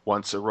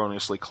once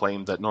erroneously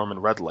claimed that Norman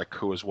Redlich,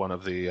 who was one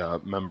of the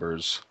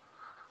members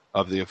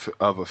of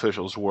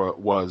officials,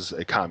 was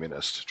a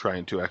communist,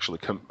 trying to actually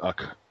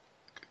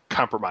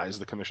compromise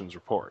the commission's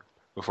report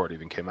before it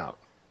even came out.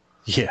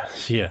 Yeah.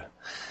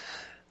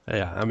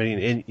 I mean,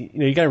 and you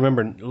know, you got to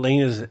remember,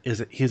 Lane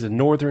he's a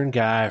northern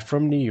guy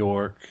from New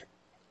York,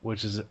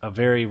 which is a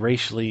very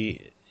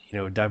racially, you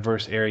know,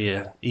 diverse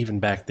area.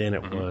 Even back then,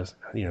 it was,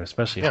 you know,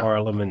 especially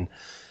Harlem and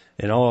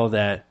all of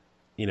that,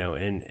 you know,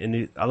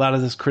 and a lot of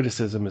this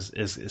criticism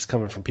is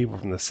coming from people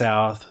from the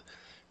South,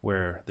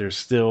 where there's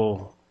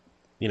still,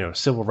 you know,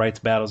 civil rights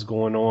battles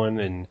going on,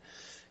 and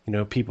you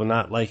know, people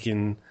not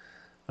liking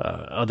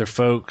other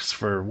folks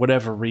for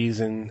whatever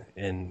reason,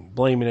 and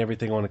blaming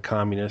everything on the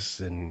communists,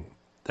 and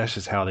that's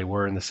just how they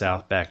were in the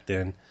South back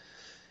then,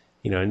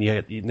 you know. And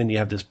then you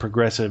have this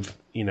progressive,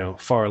 you know,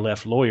 far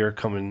left lawyer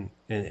coming,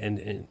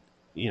 and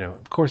you know,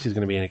 of course he's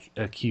going to be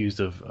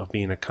accused of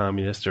being a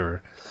communist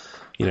or,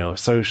 you know, a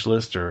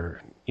socialist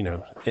or, you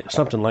know,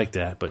 something like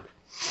that.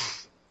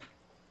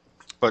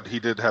 But he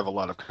did have a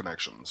lot of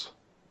connections.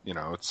 You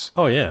know, it's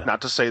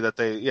not to say that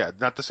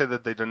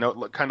they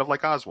denote, kind of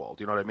like Oswald.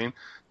 You know what I mean?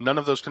 None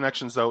of those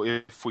connections, though,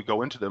 if we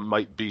go into them,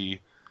 might be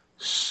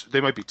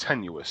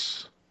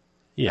tenuous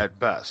at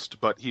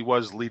best. But he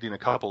was leading a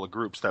couple of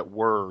groups that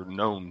were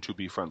known to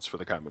be fronts for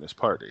the Communist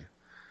Party.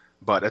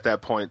 But at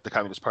that point, the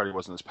Communist Party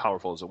wasn't as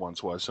powerful as it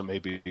once was, so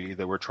maybe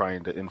they were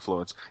trying to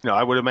influence. You know,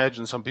 I would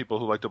imagine some people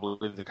who like to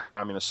believe the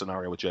communist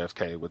scenario with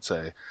JFK would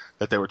say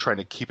that they were trying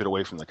to keep it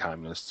away from the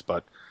communists,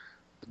 but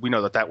we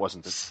know that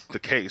wasn't the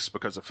case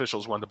because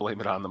officials wanted to blame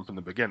it on them from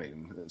the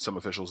beginning, some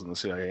officials in the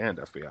CIA and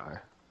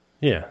FBI.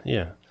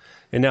 Yeah.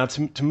 And now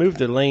to move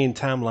the Lane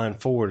timeline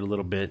forward a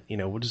little bit, you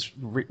know, we'll just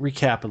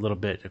recap a little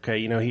bit, okay?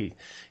 You know, he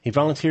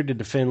volunteered to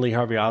defend Lee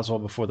Harvey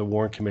Oswald before the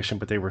Warren Commission,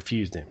 but they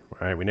refused him,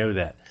 all right? We know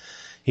that.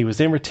 He was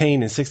then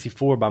retained in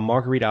 1964 by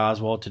Marguerite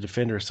Oswald to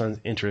defend her son's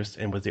interests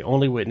and was the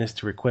only witness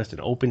to request an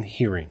open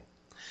hearing.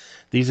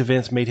 These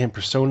events made him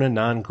persona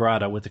non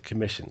grata with the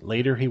commission.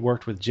 Later, he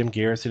worked with Jim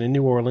Garrison in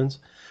New Orleans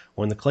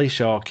on the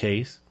Clayshaw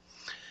case.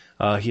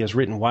 He has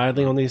written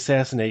widely on the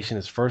assassination.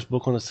 His first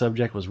book on the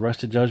subject was Rush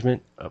to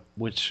Judgment,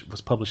 which was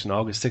published in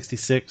August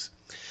 1966.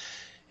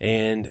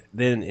 And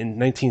then in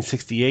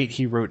 1968,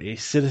 he wrote A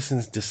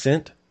Citizen's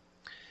Dissent.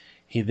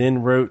 He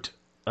then wrote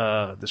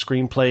the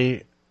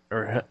screenplay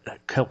or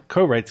helped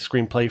co-write the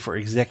screenplay for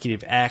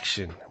Executive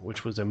Action,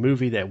 which was a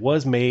movie that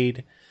was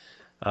made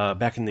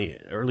back in the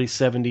early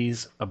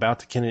 70s about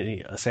the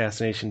Kennedy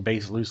assassination,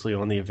 based loosely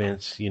on the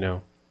events,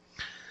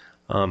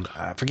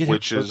 I forget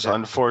which is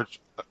unfortunate.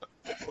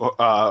 Well,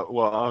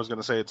 I was going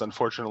to say it's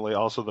unfortunately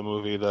also the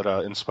movie that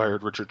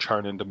inspired Richard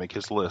Charnin to make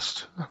his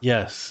list.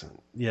 Yes,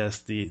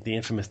 the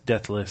infamous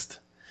Death List.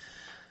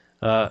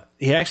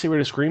 He actually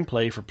wrote a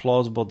screenplay for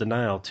Plausible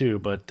Denial too,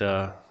 but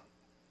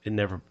it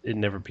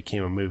never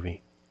became a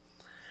movie.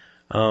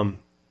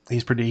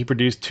 He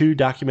produced 2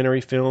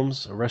 documentary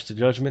films, A Rush to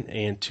Judgment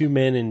and Two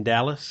Men in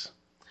Dallas.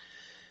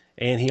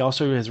 And he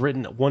also has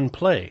written 1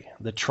 play,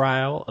 The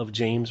Trial of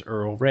James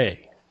Earl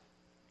Ray.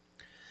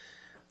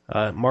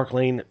 Mark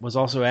Lane was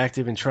also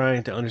active in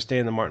trying to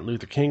understand the Martin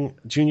Luther King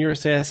Jr.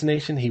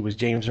 assassination. He was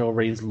James Earl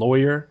Ray's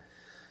lawyer,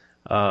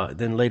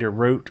 then later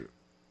wrote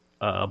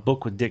a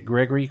book with Dick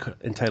Gregory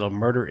entitled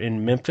Murder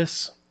in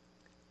Memphis.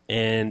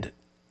 And,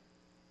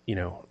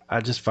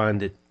 I just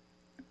find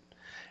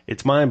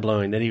it's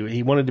mind-blowing that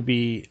he wanted to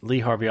be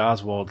Lee Harvey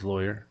Oswald's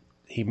lawyer.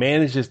 He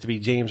manages to be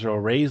James Earl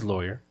Ray's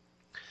lawyer.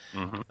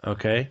 Mm-hmm.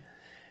 Okay.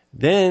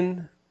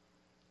 Then,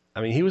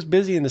 he was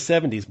busy in the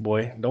 70s,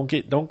 boy. Don't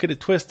get it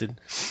twisted,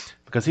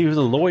 because he was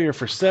a lawyer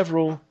for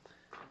several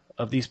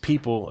of these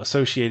people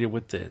associated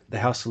with the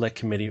House Select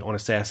Committee on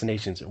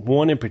Assassinations.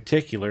 One in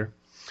particular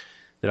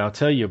that I'll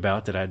tell you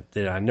about, that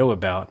I know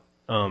about,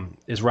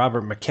 is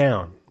Robert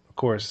McCown. Of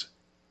course,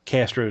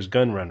 Castro's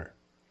gunrunner.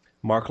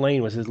 Mark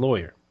Lane was his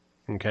lawyer.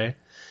 Okay,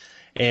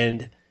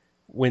 and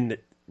when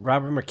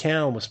Robert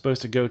McCown was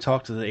supposed to go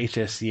talk to the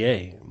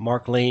HSCA,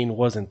 Mark Lane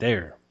wasn't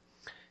there.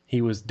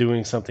 He was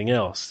doing something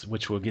else,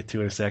 which we'll get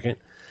to in a second.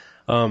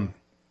 And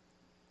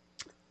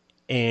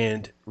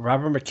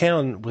Robert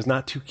McCown was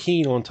not too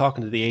keen on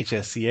talking to the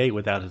HSCA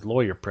without his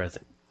lawyer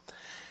present.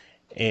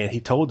 And he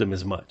told them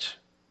as much.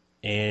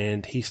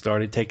 And he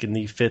started taking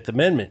the Fifth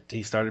Amendment.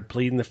 He started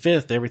pleading the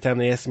Fifth every time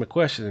they asked him a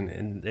question.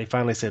 And they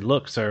finally said,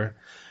 look, sir,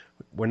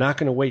 we're not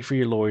going to wait for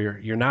your lawyer.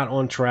 You're not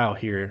on trial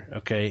here,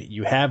 okay?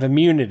 You have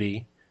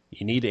immunity.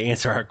 You need to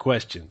answer our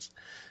questions.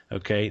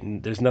 Okay,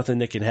 and there's nothing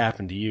that can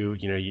happen to you.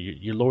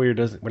 Your lawyer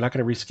doesn't. We're not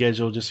going to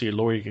reschedule just so your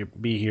lawyer can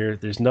be here.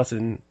 There's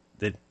nothing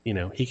that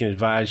he can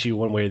advise you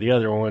one way or the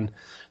other on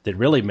that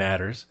really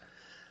matters.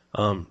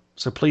 So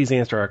please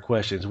answer our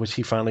questions, which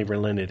he finally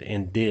relented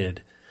and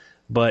did.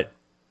 But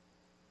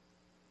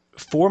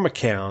for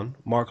McCown,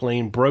 Mark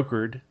Lane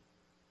brokered,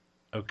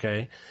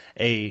 a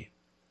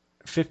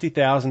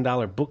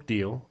 $50,000 book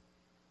deal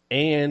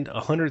and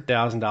a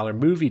 $100,000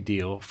 movie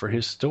deal for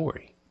his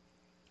story.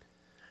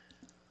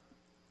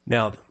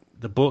 Now,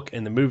 the book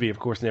and the movie, of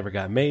course, never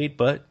got made,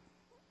 but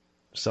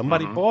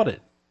somebody bought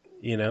it,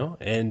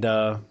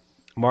 and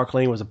Mark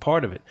Lane was a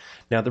part of it.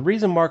 Now, the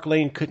reason Mark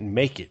Lane couldn't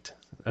make it,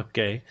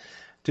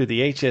 to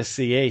the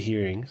HSCA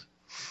hearings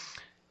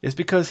is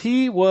because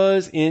he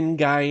was in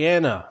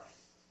Guyana.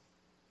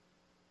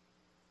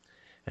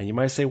 And you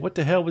might say, what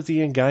the hell was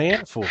he in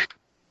Guyana for?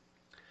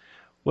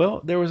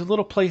 Well, there was a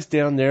little place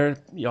down there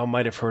y'all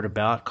might have heard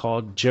about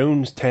called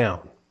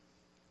Jonestown,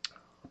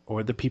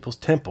 or the People's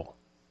Temple.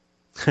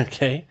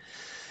 Okay.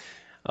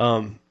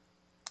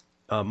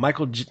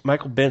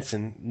 Michael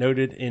Benson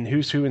noted in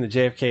Who's Who in the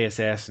JFK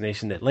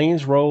assassination that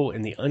Lane's role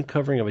in the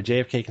uncovering of a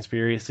JFK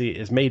conspiracy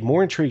is made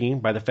more intriguing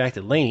by the fact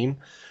that Lane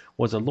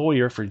was a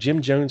lawyer for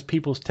Jim Jones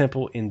People's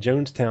Temple in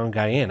Jonestown,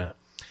 Guyana,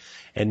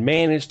 and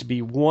managed to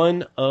be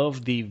one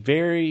of the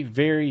very,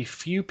 very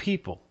few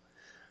people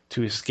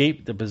to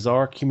escape the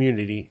bizarre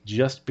community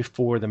just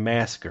before the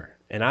massacre.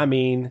 And I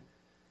mean,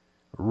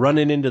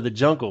 running into the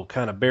jungle,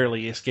 kind of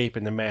barely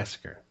escaping the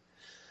massacre.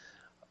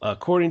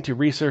 According to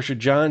researcher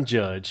John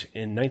Judge,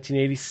 in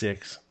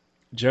 1986,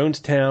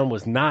 Jonestown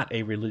was not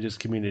a religious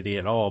community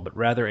at all, but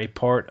rather a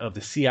part of the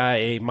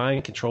CIA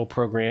mind control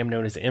program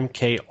known as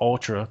MK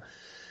Ultra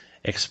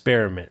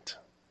experiment.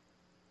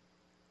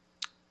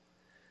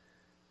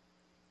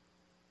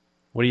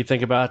 What do you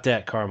think about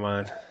that,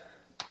 Carmine?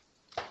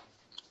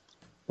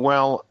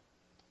 Well,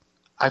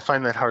 I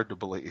find that hard to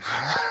believe.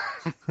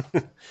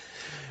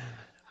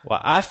 Well,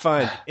 I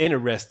find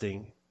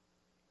interesting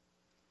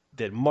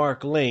that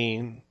Mark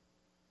Lane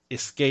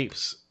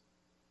escapes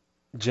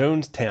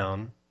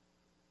Jonestown,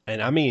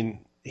 and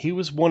he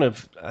was one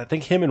of, I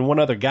think him and one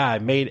other guy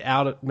made it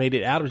out of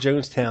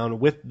Jonestown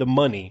with the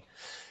money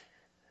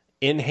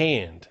in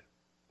hand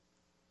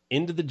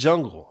into the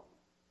jungle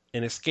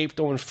and escaped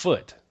on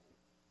foot.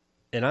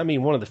 And I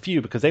mean one of the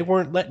few, because they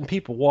weren't letting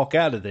people walk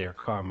out of there,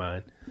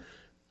 Carmine.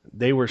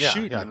 They were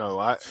shooting. Yeah,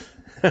 no,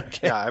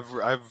 Okay. Yeah,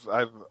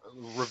 I've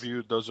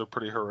reviewed. Those are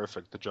pretty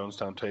horrific. The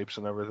Jonestown tapes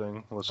and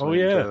everything.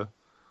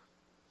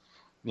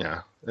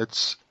 Yeah,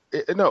 it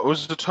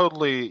was a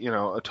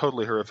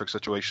totally horrific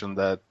situation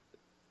that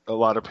a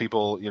lot of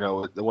people,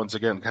 once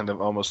again, kind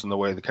of almost in the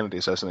way of the Kennedy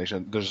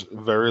assassination. There's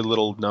very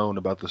little known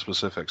about the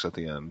specifics at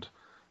the end,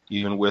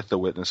 even with the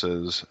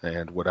witnesses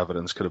and what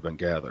evidence could have been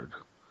gathered.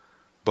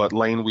 But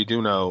Lane, we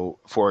do know,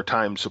 for a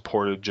time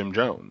supported Jim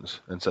Jones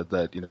and said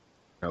that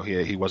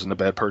he wasn't a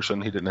bad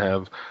person. He didn't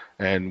have,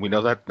 and we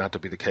know that not to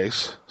be the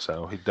case.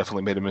 So he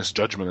definitely made a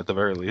misjudgment at the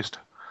very least.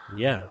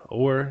 Yeah,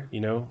 or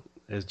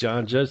as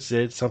John Judge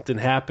said, something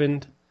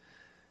happened.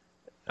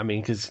 I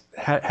mean, because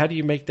how do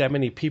you make that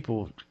many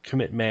people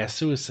commit mass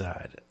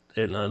suicide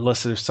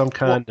unless there's some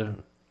kind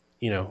of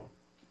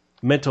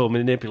mental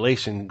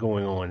manipulation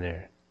going on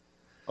there?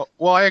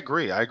 Well, I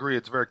agree.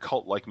 It's a very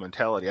cult-like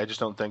mentality. I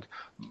just don't think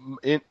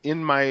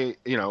in my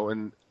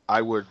and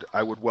I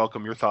would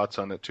welcome your thoughts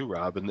on it too,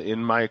 Rob. And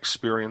in my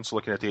experience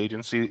looking at the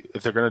agency,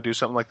 if they're going to do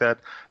something like that,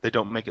 they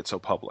don't make it so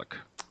public.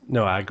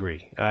 No, I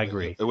agree.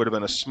 It would have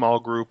been a small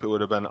group. It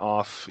would have been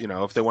off.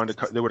 If they wanted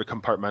to, they would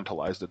have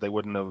compartmentalized it. They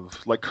wouldn't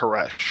have, like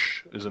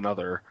Koresh is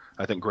another,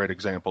 I think, great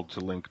example to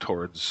link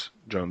towards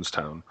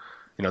Jonestown.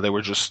 They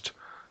were just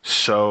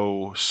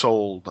so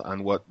sold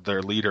on what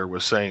their leader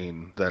was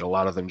saying that a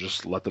lot of them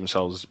just let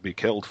themselves be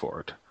killed for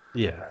it.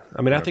 Yeah,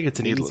 I mean, I think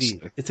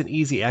it's an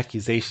easy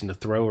accusation to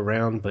throw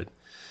around, but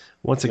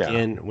once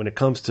again, when it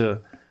comes to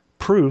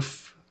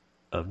proof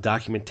of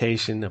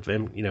documentation of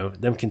them,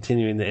 them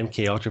continuing the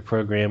MK Ultra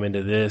program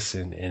into this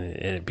and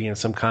it being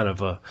some kind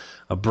of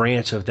a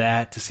branch of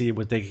that to see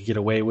what they could get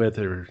away with,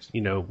 or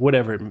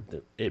whatever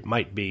it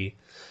might be,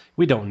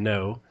 we don't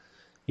know.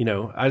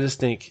 I just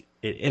think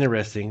it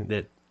interesting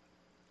that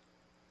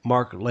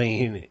Mark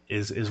Lane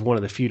is one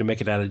of the few to make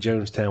it out of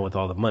Jonestown with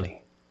all the money.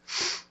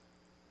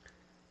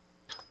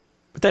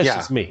 But that's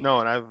just me. No,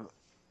 and I've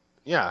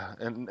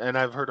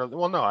heard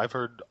I've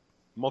heard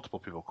multiple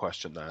people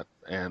question that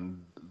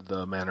and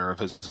the manner of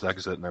his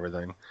exit and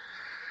everything.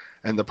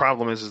 And the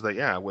problem is that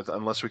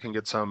unless we can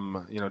get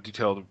some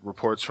detailed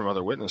reports from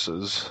other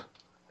witnesses,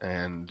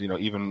 and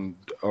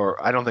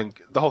I don't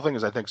think the whole thing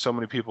is, I think so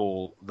many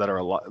people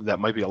that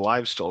might be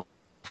alive still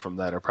from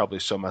that are probably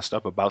so messed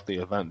up about the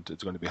event,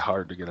 it's going to be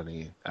hard to get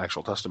any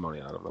actual testimony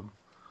out of them.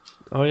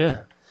 Oh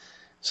yeah.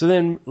 So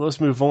then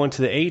let's move on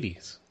to the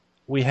 80s.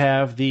 We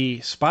have the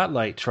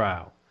Spotlight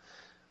trial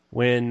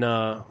when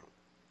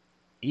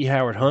E.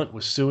 Howard Hunt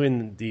was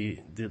suing the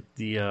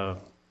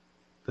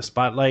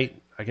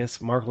Spotlight. I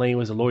guess Mark Lane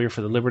was a lawyer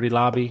for the Liberty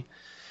Lobby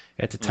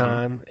at the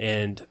time,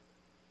 and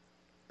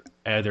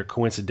either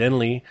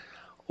coincidentally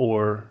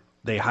or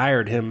they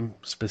hired him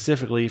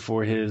specifically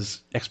for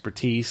his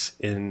expertise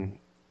in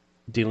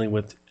dealing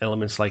with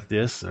elements like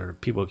this, or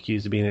people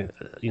accused of being,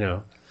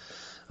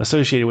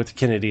 associated with the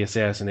Kennedy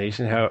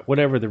assassination.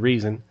 Whatever the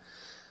reason,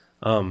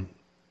 I'm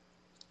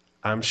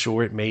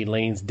sure it made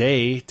Lane's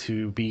day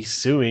to be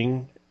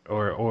suing,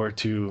 or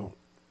to,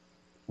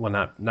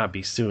 well, not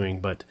be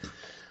suing, but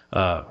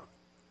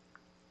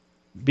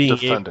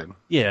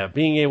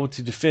being able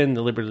to defend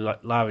the Liberty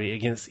Lobby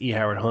against E.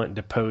 Howard Hunt and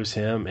depose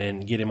him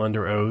and get him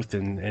under oath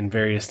and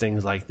various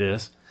things like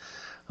this.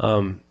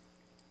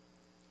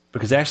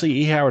 Because actually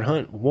E. Howard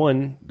Hunt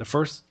won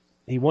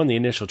the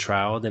initial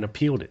trial, then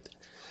appealed it.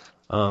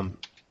 And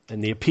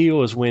the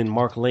appeal is when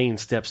Mark Lane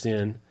steps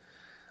in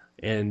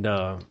and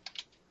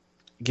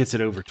gets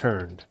it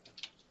overturned.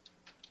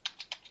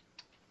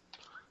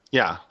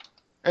 Yeah.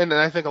 And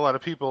I think a lot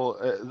of people,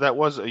 that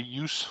was a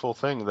useful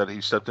thing that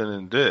he stepped in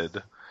and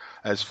did,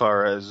 as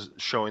far as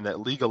showing that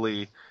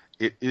legally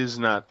it is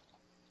not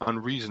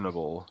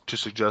unreasonable to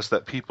suggest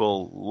that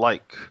people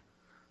like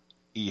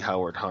E.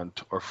 Howard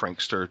Hunt or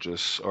Frank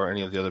Sturgis or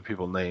any of the other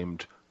people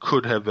named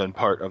could have been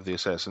part of the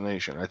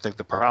assassination. I think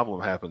the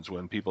problem happens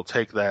when people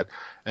take that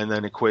and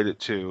then equate it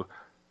to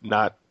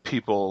not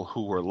people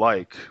who were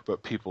like,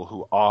 but people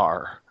who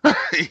are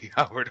E.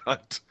 Howard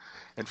Hunt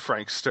and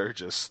Frank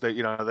Sturgis.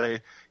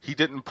 He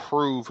didn't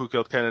prove who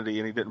killed Kennedy,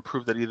 and he didn't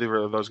prove that either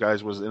of those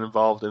guys was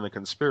involved in a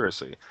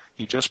conspiracy.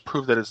 He just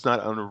proved that it's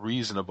not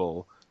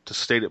unreasonable to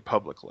state it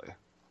publicly.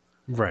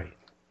 Right.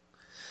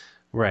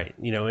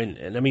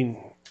 And I mean,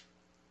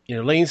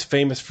 Lane's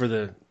famous for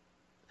the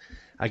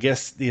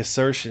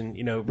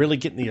assertion, really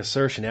getting the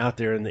assertion out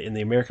there in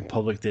the American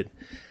public that,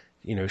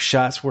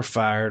 shots were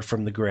fired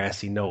from the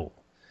grassy knoll.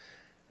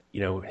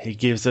 He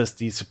gives us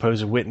these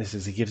supposed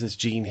witnesses. He gives us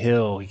Gene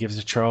Hill. He gives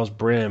us Charles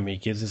Brim. He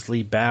gives us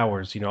Lee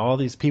Bowers. All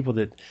these people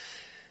that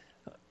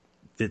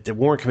the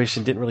Warren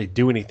Commission didn't really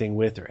do anything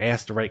with or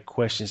ask the right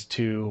questions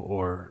to,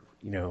 or,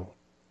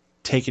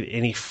 take it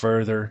any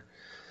further.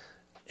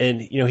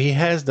 And, he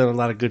has done a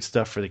lot of good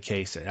stuff for the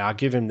case, and I'll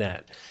give him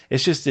that.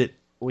 It's just that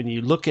when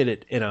you look at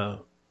it in a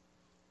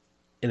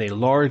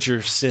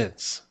larger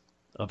sense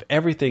of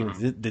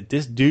everything that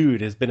this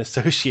dude has been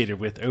associated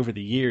with over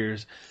the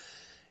years,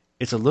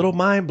 it's a little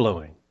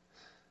mind-blowing.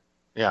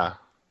 Yeah.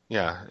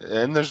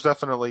 And there's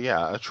definitely,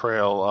 a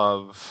trail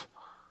of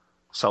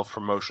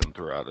self-promotion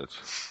throughout it,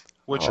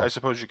 which I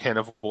suppose you can't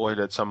avoid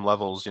at some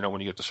levels,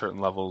 when you get to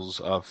certain levels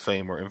of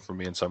fame or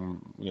infamy in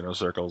some,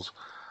 circles,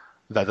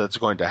 that's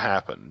going to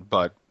happen.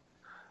 But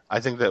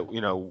I think that,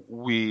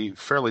 we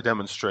fairly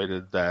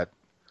demonstrated that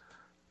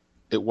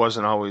it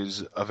wasn't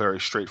always a very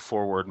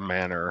straightforward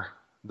manner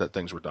that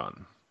things were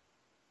done.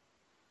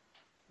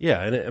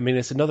 Yeah, and I mean,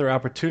 it's another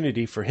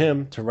opportunity for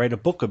him to write a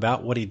book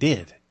about what he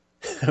did.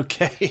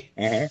 Okay?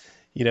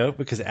 Mm-hmm.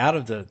 Because out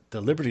of the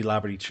Liberty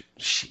Lobby,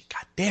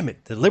 God damn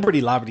it, the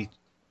Liberty Lobby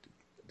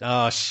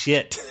Oh,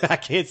 shit. I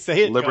can't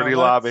say it. Liberty Carmine.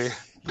 Lobby.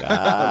 The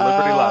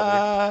Liberty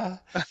Lobby.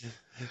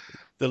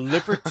 The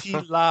Liberty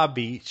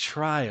Lobby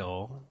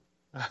trial.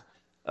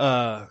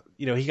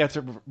 He got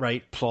to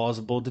write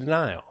plausible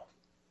denial,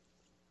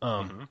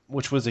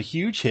 which was a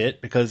huge hit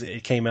because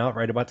it came out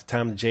right about the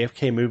time the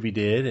JFK movie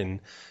did,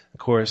 and of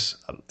course,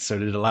 so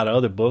did a lot of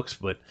other books.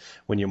 But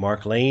when you're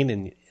Mark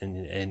Lane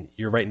and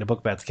you're writing a book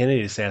about the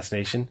Kennedy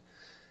assassination,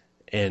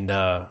 and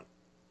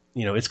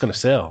it's going to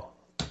sell.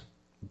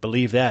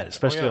 Believe that,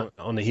 especially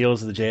on the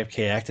heels of the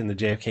JFK Act and the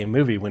JFK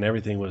movie, when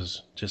everything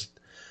was just.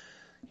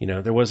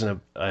 There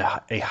wasn't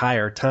a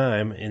higher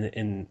time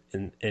in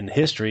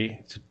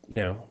history,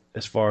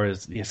 as far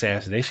as the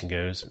assassination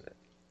goes.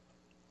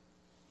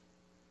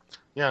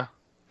 Yeah,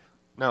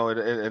 no,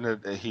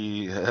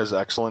 he has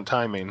excellent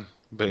timing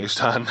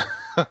based on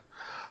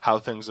how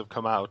things have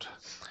come out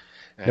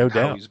and no how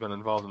doubt. He's been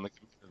involved in the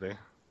community.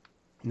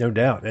 No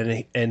doubt,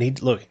 and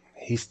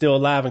he's still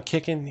alive and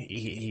kicking.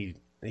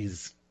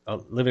 He's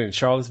living in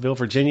Charlottesville,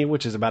 Virginia,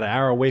 which is about an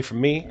hour away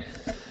from me,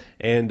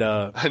 and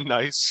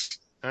nice.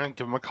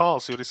 Give him a call,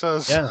 see what he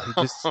says. Yeah,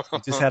 he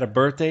just had a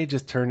birthday,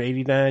 just turned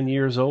 89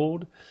 years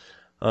old,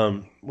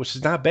 which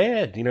is not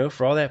bad,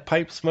 for all that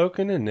pipe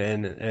smoking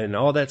and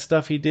all that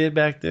stuff he did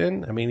back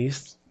then. I mean,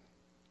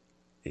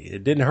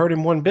 it didn't hurt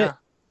him one bit,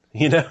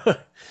 and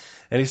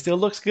he still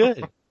looks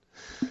good.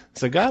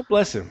 So God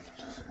bless him,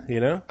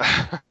 like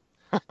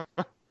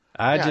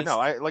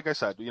I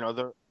said,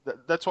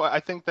 that's why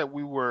I think that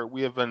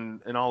we have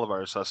been in all of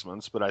our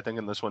assessments, but I think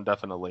in this one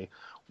definitely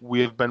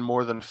we have been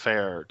more than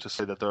fair to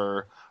say that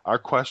there are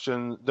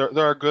questions,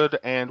 there are good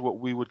and what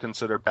we would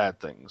consider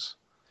bad things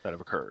that have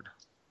occurred.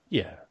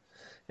 Yeah,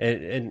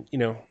 and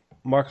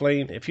Mark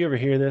Lane, if you ever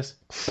hear this,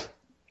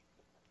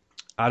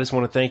 I just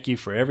want to thank you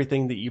for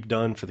everything that you've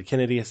done for the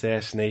Kennedy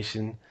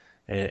assassination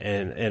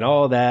and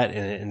all that,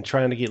 and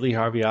trying to get Lee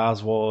Harvey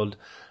Oswald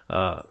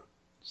some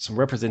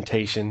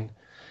representation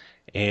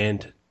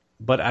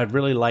but I'd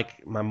really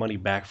like my money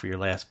back for your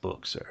last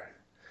book, sir.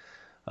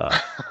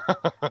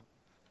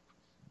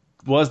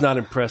 Was not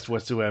impressed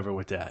whatsoever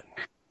with that.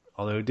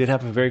 Although it did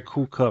have a very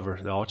cool cover,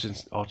 the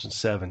Auction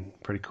 7.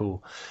 Pretty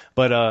cool.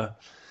 But,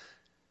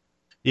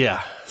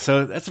 yeah.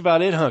 So that's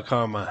about it, huh,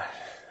 Carmine?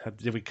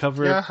 Did we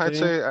cover it? Yeah, I'd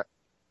say...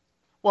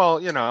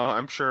 Well,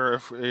 I'm sure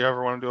if you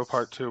ever want to do a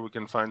part 2, we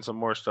can find some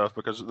more stuff,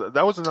 because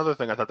that was another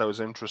thing I thought that was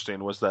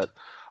interesting, was that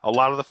a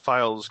lot of the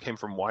files came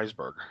from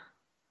Weisberg.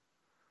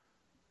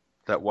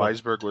 That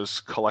Weisberg was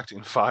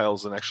collecting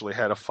files and actually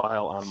had a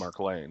file on Mark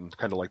Lane,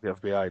 kind of like the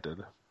FBI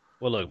did.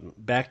 Well, look,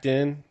 back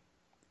then,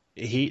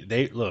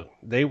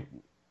 Weisberg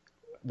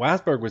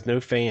was no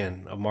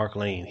fan of Mark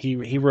Lane.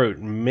 He wrote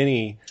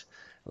many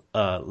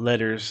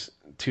letters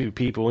to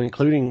people,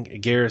 including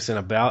Garrison,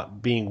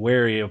 about being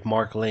wary of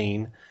Mark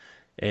Lane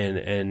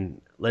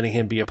and letting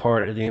him be a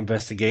part of the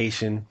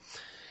investigation.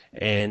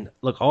 And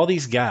look, all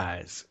these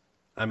guys,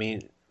 I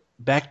mean,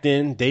 back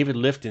then, David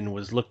Lifton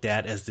was looked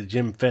at as the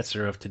Jim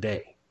Fetzer of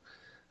today.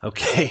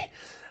 Okay,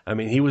 I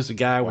mean, he was the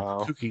guy with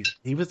the kooky.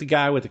 He was the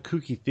guy with the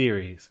kooky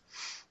theories.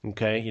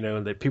 Okay,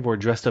 that people were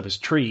dressed up as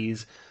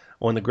trees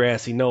on the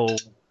grassy knoll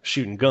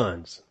shooting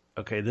guns.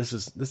 Okay, this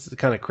is the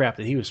kind of crap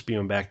that he was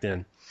spewing back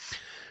then.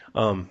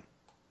 But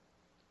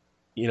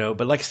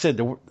like I said,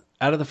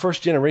 out of the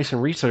first generation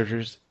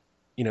researchers,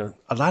 a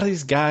lot of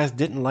these guys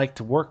didn't like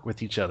to work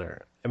with each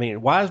other. I mean,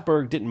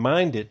 Weisberg didn't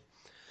mind it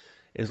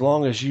as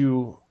long as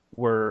you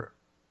were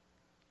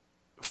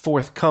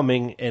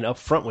forthcoming and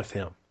upfront with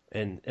him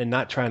and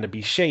not trying to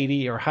be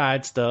shady or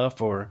hide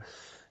stuff or,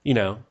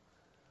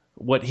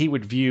 what he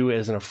would view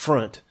as an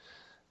affront.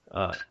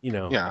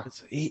 Yeah.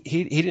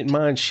 He didn't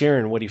mind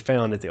sharing what he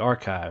found at the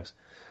archives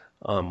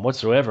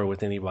whatsoever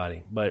with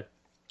anybody. But,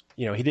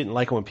 he didn't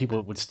like it when people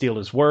would steal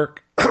his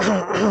work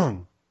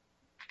and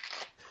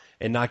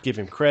not give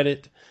him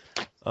credit.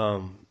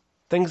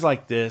 Things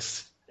like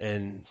this.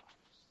 And,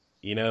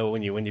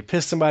 when you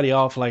piss somebody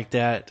off like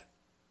that,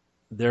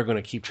 they're going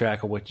to keep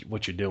track of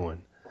what you're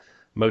doing.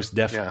 Most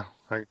definitely.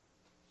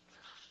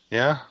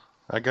 Yeah,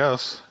 I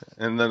guess.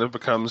 And then it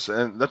becomes,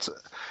 and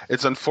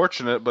it's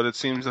unfortunate, but it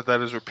seems that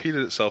has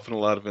repeated itself in a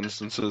lot of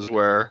instances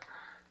where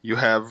you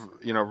have,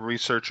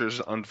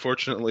 researchers,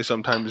 unfortunately,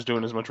 sometimes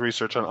doing as much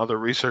research on other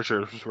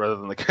researchers rather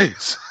than the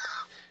case.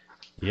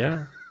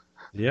 Yeah.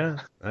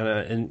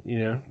 And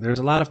there's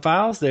a lot of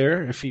files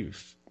there if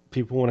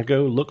people want to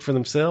go look for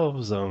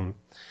themselves. Oh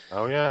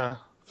yeah,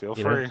 feel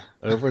free.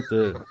 Over at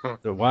the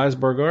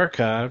Weisberg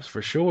archives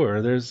for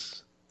sure.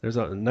 There's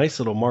a nice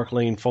little Mark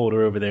Lane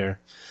folder over there.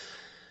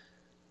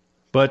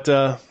 But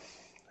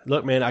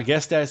look, man, I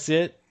guess that's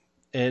it.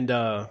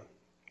 And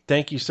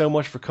thank you so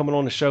much for coming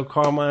on the show,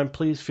 Carmine.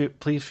 Please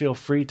feel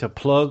free to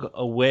plug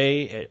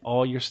away at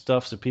all your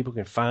stuff so people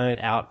can find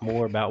out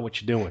more about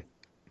what you're doing.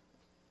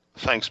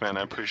 Thanks, man.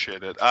 I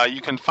appreciate it. You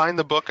can find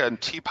the book on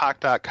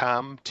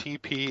tpac.com,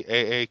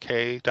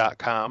 tpaak.com.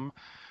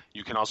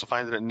 You can also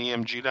find it at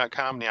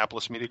neamg.com,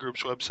 Neapolis Media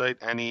Group's website,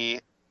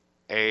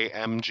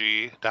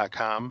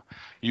 neamg.com.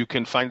 You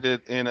can find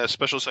it in a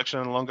special section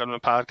on the Lone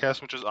Gunman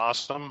podcast, which is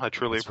awesome. I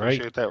truly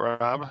appreciate that,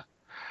 Rob.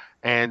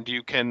 And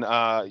you can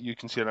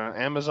see it on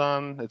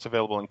Amazon. It's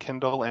available in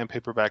Kindle and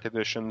paperback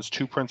editions.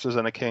 Two Princes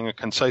and a King: A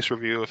Concise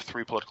Review of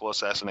 3 Political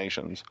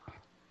Assassinations.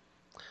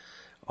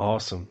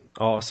 Awesome.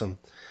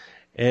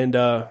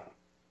 And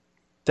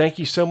thank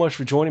you so much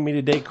for joining me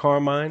today,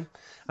 Carmine.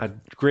 I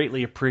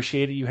greatly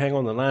appreciate it. You hang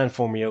on the line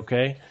for me,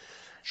 okay?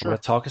 Sure. I'm going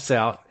to talk us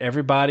out.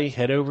 Everybody,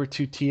 head over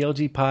to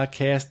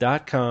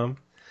tlgpodcast.com,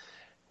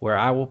 where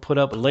I will put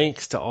up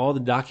links to all the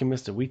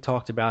documents that we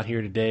talked about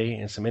here today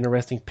and some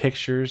interesting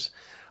pictures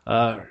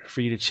for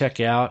you to check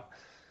out.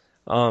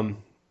 I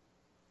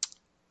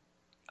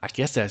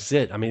guess that's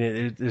it. I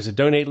mean, there's a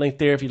donate link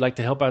there if you'd like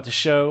to help out the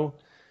show.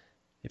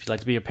 If you'd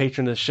like to be a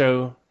patron of the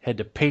show, head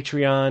to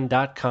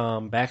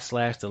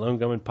patreon.com/The Lone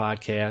Gunman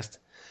Podcast.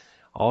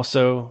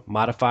 Also,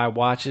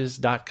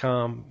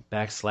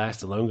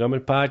 modifywatches.com/The Lone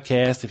Gunman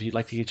Podcast. If you'd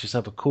like to get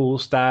yourself a cool,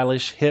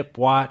 stylish, hip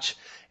watch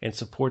and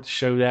support the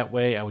show that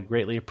way, I would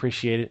greatly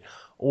appreciate it.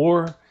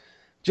 Or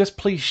just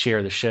please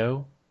share the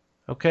show,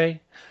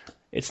 okay?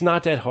 It's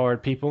not that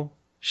hard, people.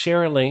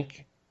 Share a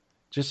link.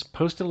 Just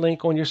post a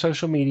link on your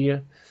social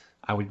media.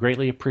 I would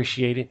greatly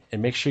appreciate it.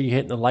 And make sure you're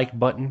hitting the like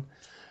button.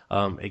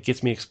 It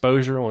gets me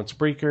exposure on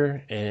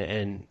Spreaker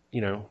and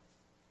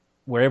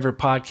wherever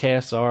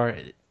podcasts are.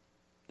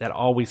 That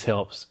always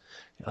helps.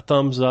 A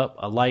thumbs up,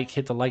 a like,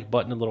 hit the like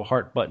button, a little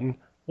heart button,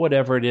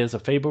 whatever it is, a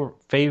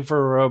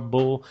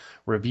favorable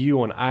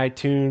review on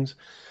iTunes.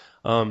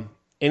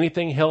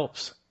 Anything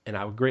helps, and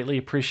I would greatly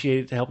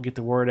appreciate it to help get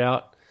the word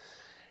out.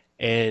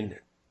 And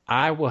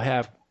I will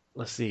have,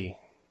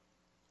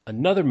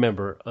 another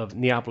member of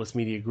Neapolis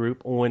Media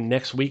Group on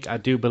next week, I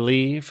do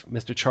believe.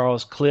 Mr.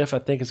 Charles Cliff, I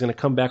think, is going to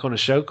come back on the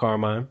show,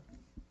 Carmine.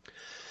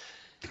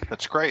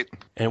 That's great.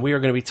 And we are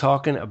going to be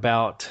talking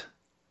about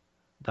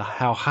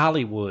how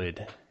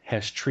Hollywood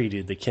has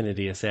treated the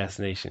Kennedy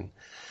assassination.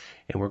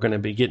 And we're going to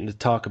be getting to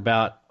talk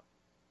about,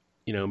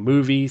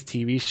 movies,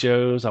 TV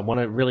shows. I want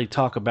to really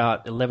talk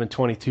about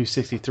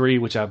 11/22/63,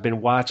 which I've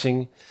been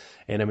watching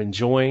and I'm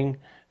enjoying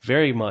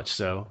very much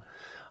so.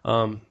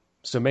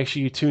 So make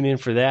sure you tune in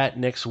for that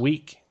next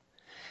week.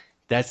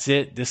 That's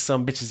it. This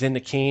sumbitch is in the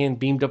can,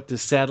 beamed up the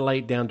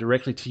satellite down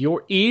directly to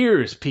your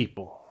ears,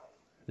 people.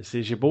 This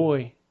is your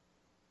boy.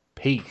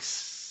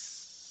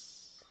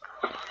 Peace.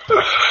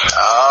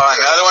 Oh,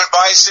 another one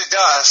bites the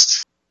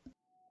dust.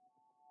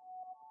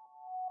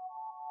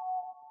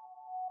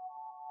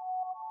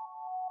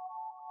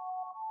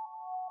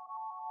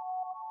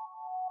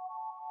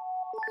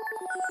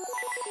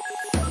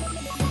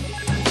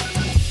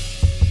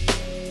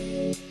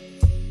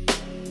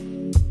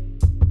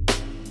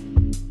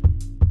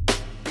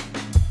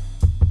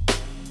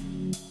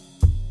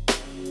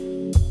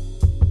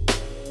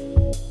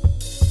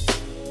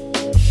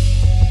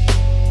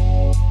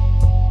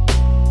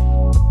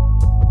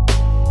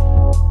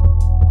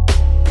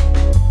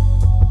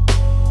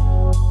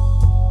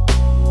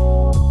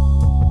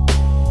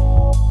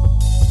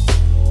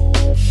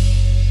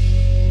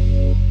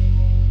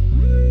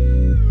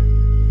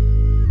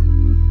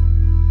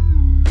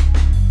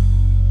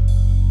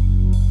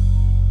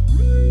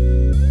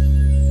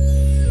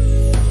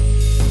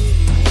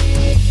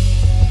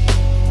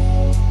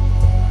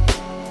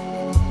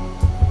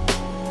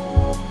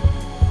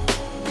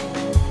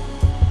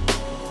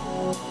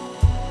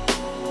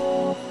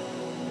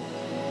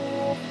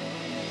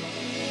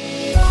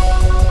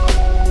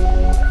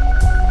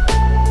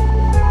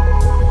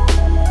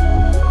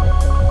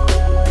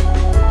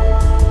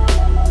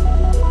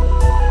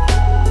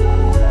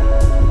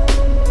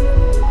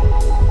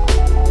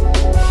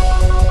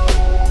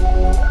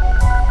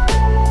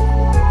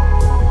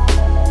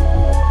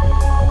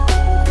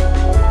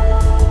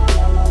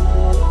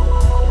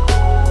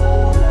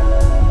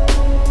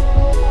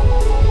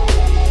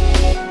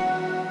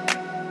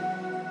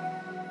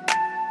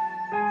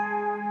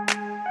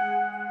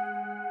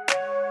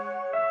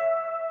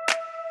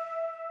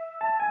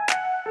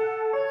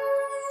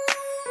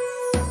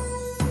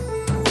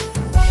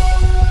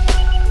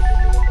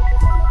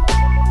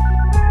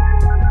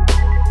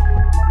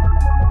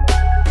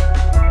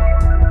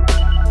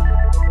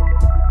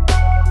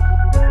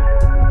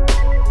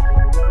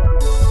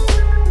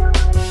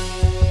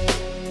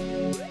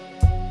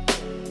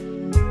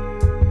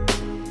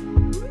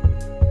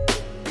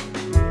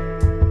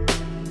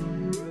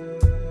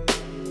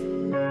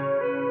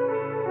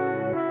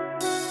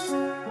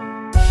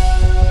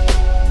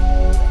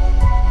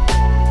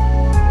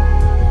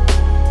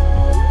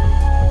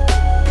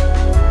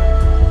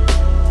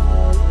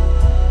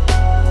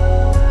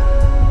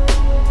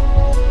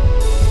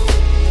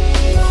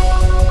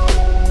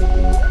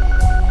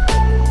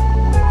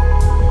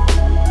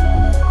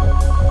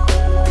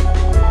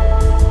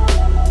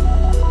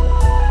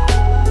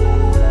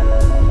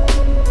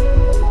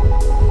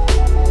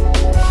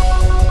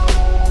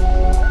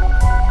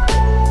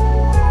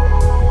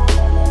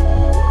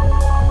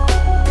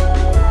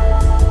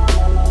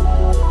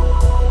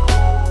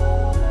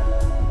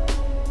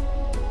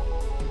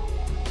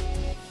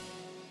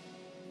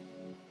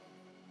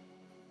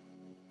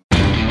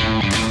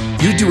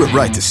 You do it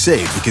right to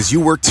save because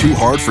you work too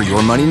hard for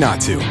your money not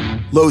to.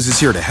 Lowe's is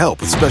here to help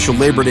with special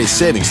Labor Day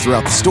savings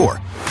throughout the store.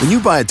 When you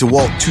buy a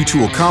DeWalt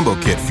 2-tool combo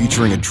kit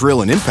featuring a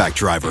drill and impact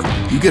driver,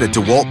 you get a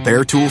DeWalt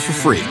Bear tool for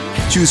free.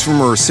 Choose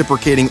from a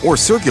reciprocating or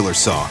circular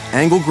saw,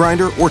 angle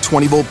grinder, or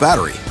 20-volt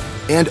battery.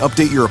 And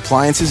update your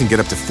appliances and get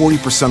up to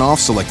 40% off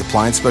select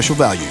appliance special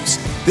values.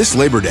 This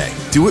Labor Day,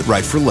 do it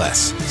right for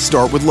less.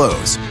 Start with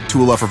Lowe's.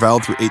 Tool offer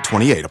valid through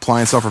 8/28.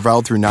 Appliance offer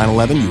valid through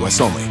 9/11,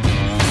 U.S. only.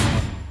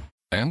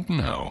 And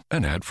now,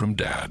 an ad from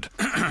Dad.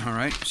 All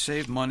right,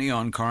 save money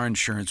on car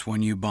insurance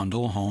when you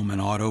bundle home and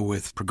auto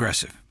with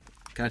Progressive.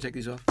 Can I take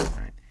these off? All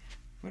right.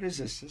 What is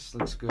this? This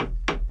looks good.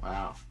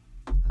 Wow.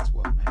 That's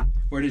well made.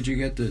 Where did you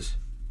get this?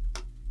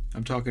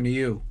 I'm talking to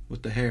you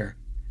with the hair.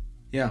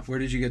 Yeah, where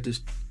did you get this?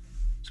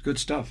 It's good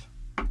stuff.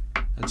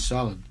 That's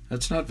solid.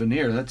 That's not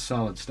veneer. That's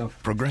solid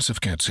stuff.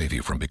 Progressive can't save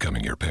you from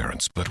becoming your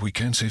parents, but we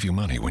can save you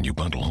money when you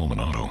bundle home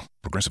and auto.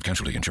 Progressive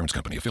Casualty Insurance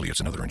Company, affiliates,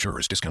 and other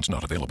insurers. Discounts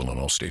not available in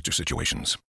all states or situations.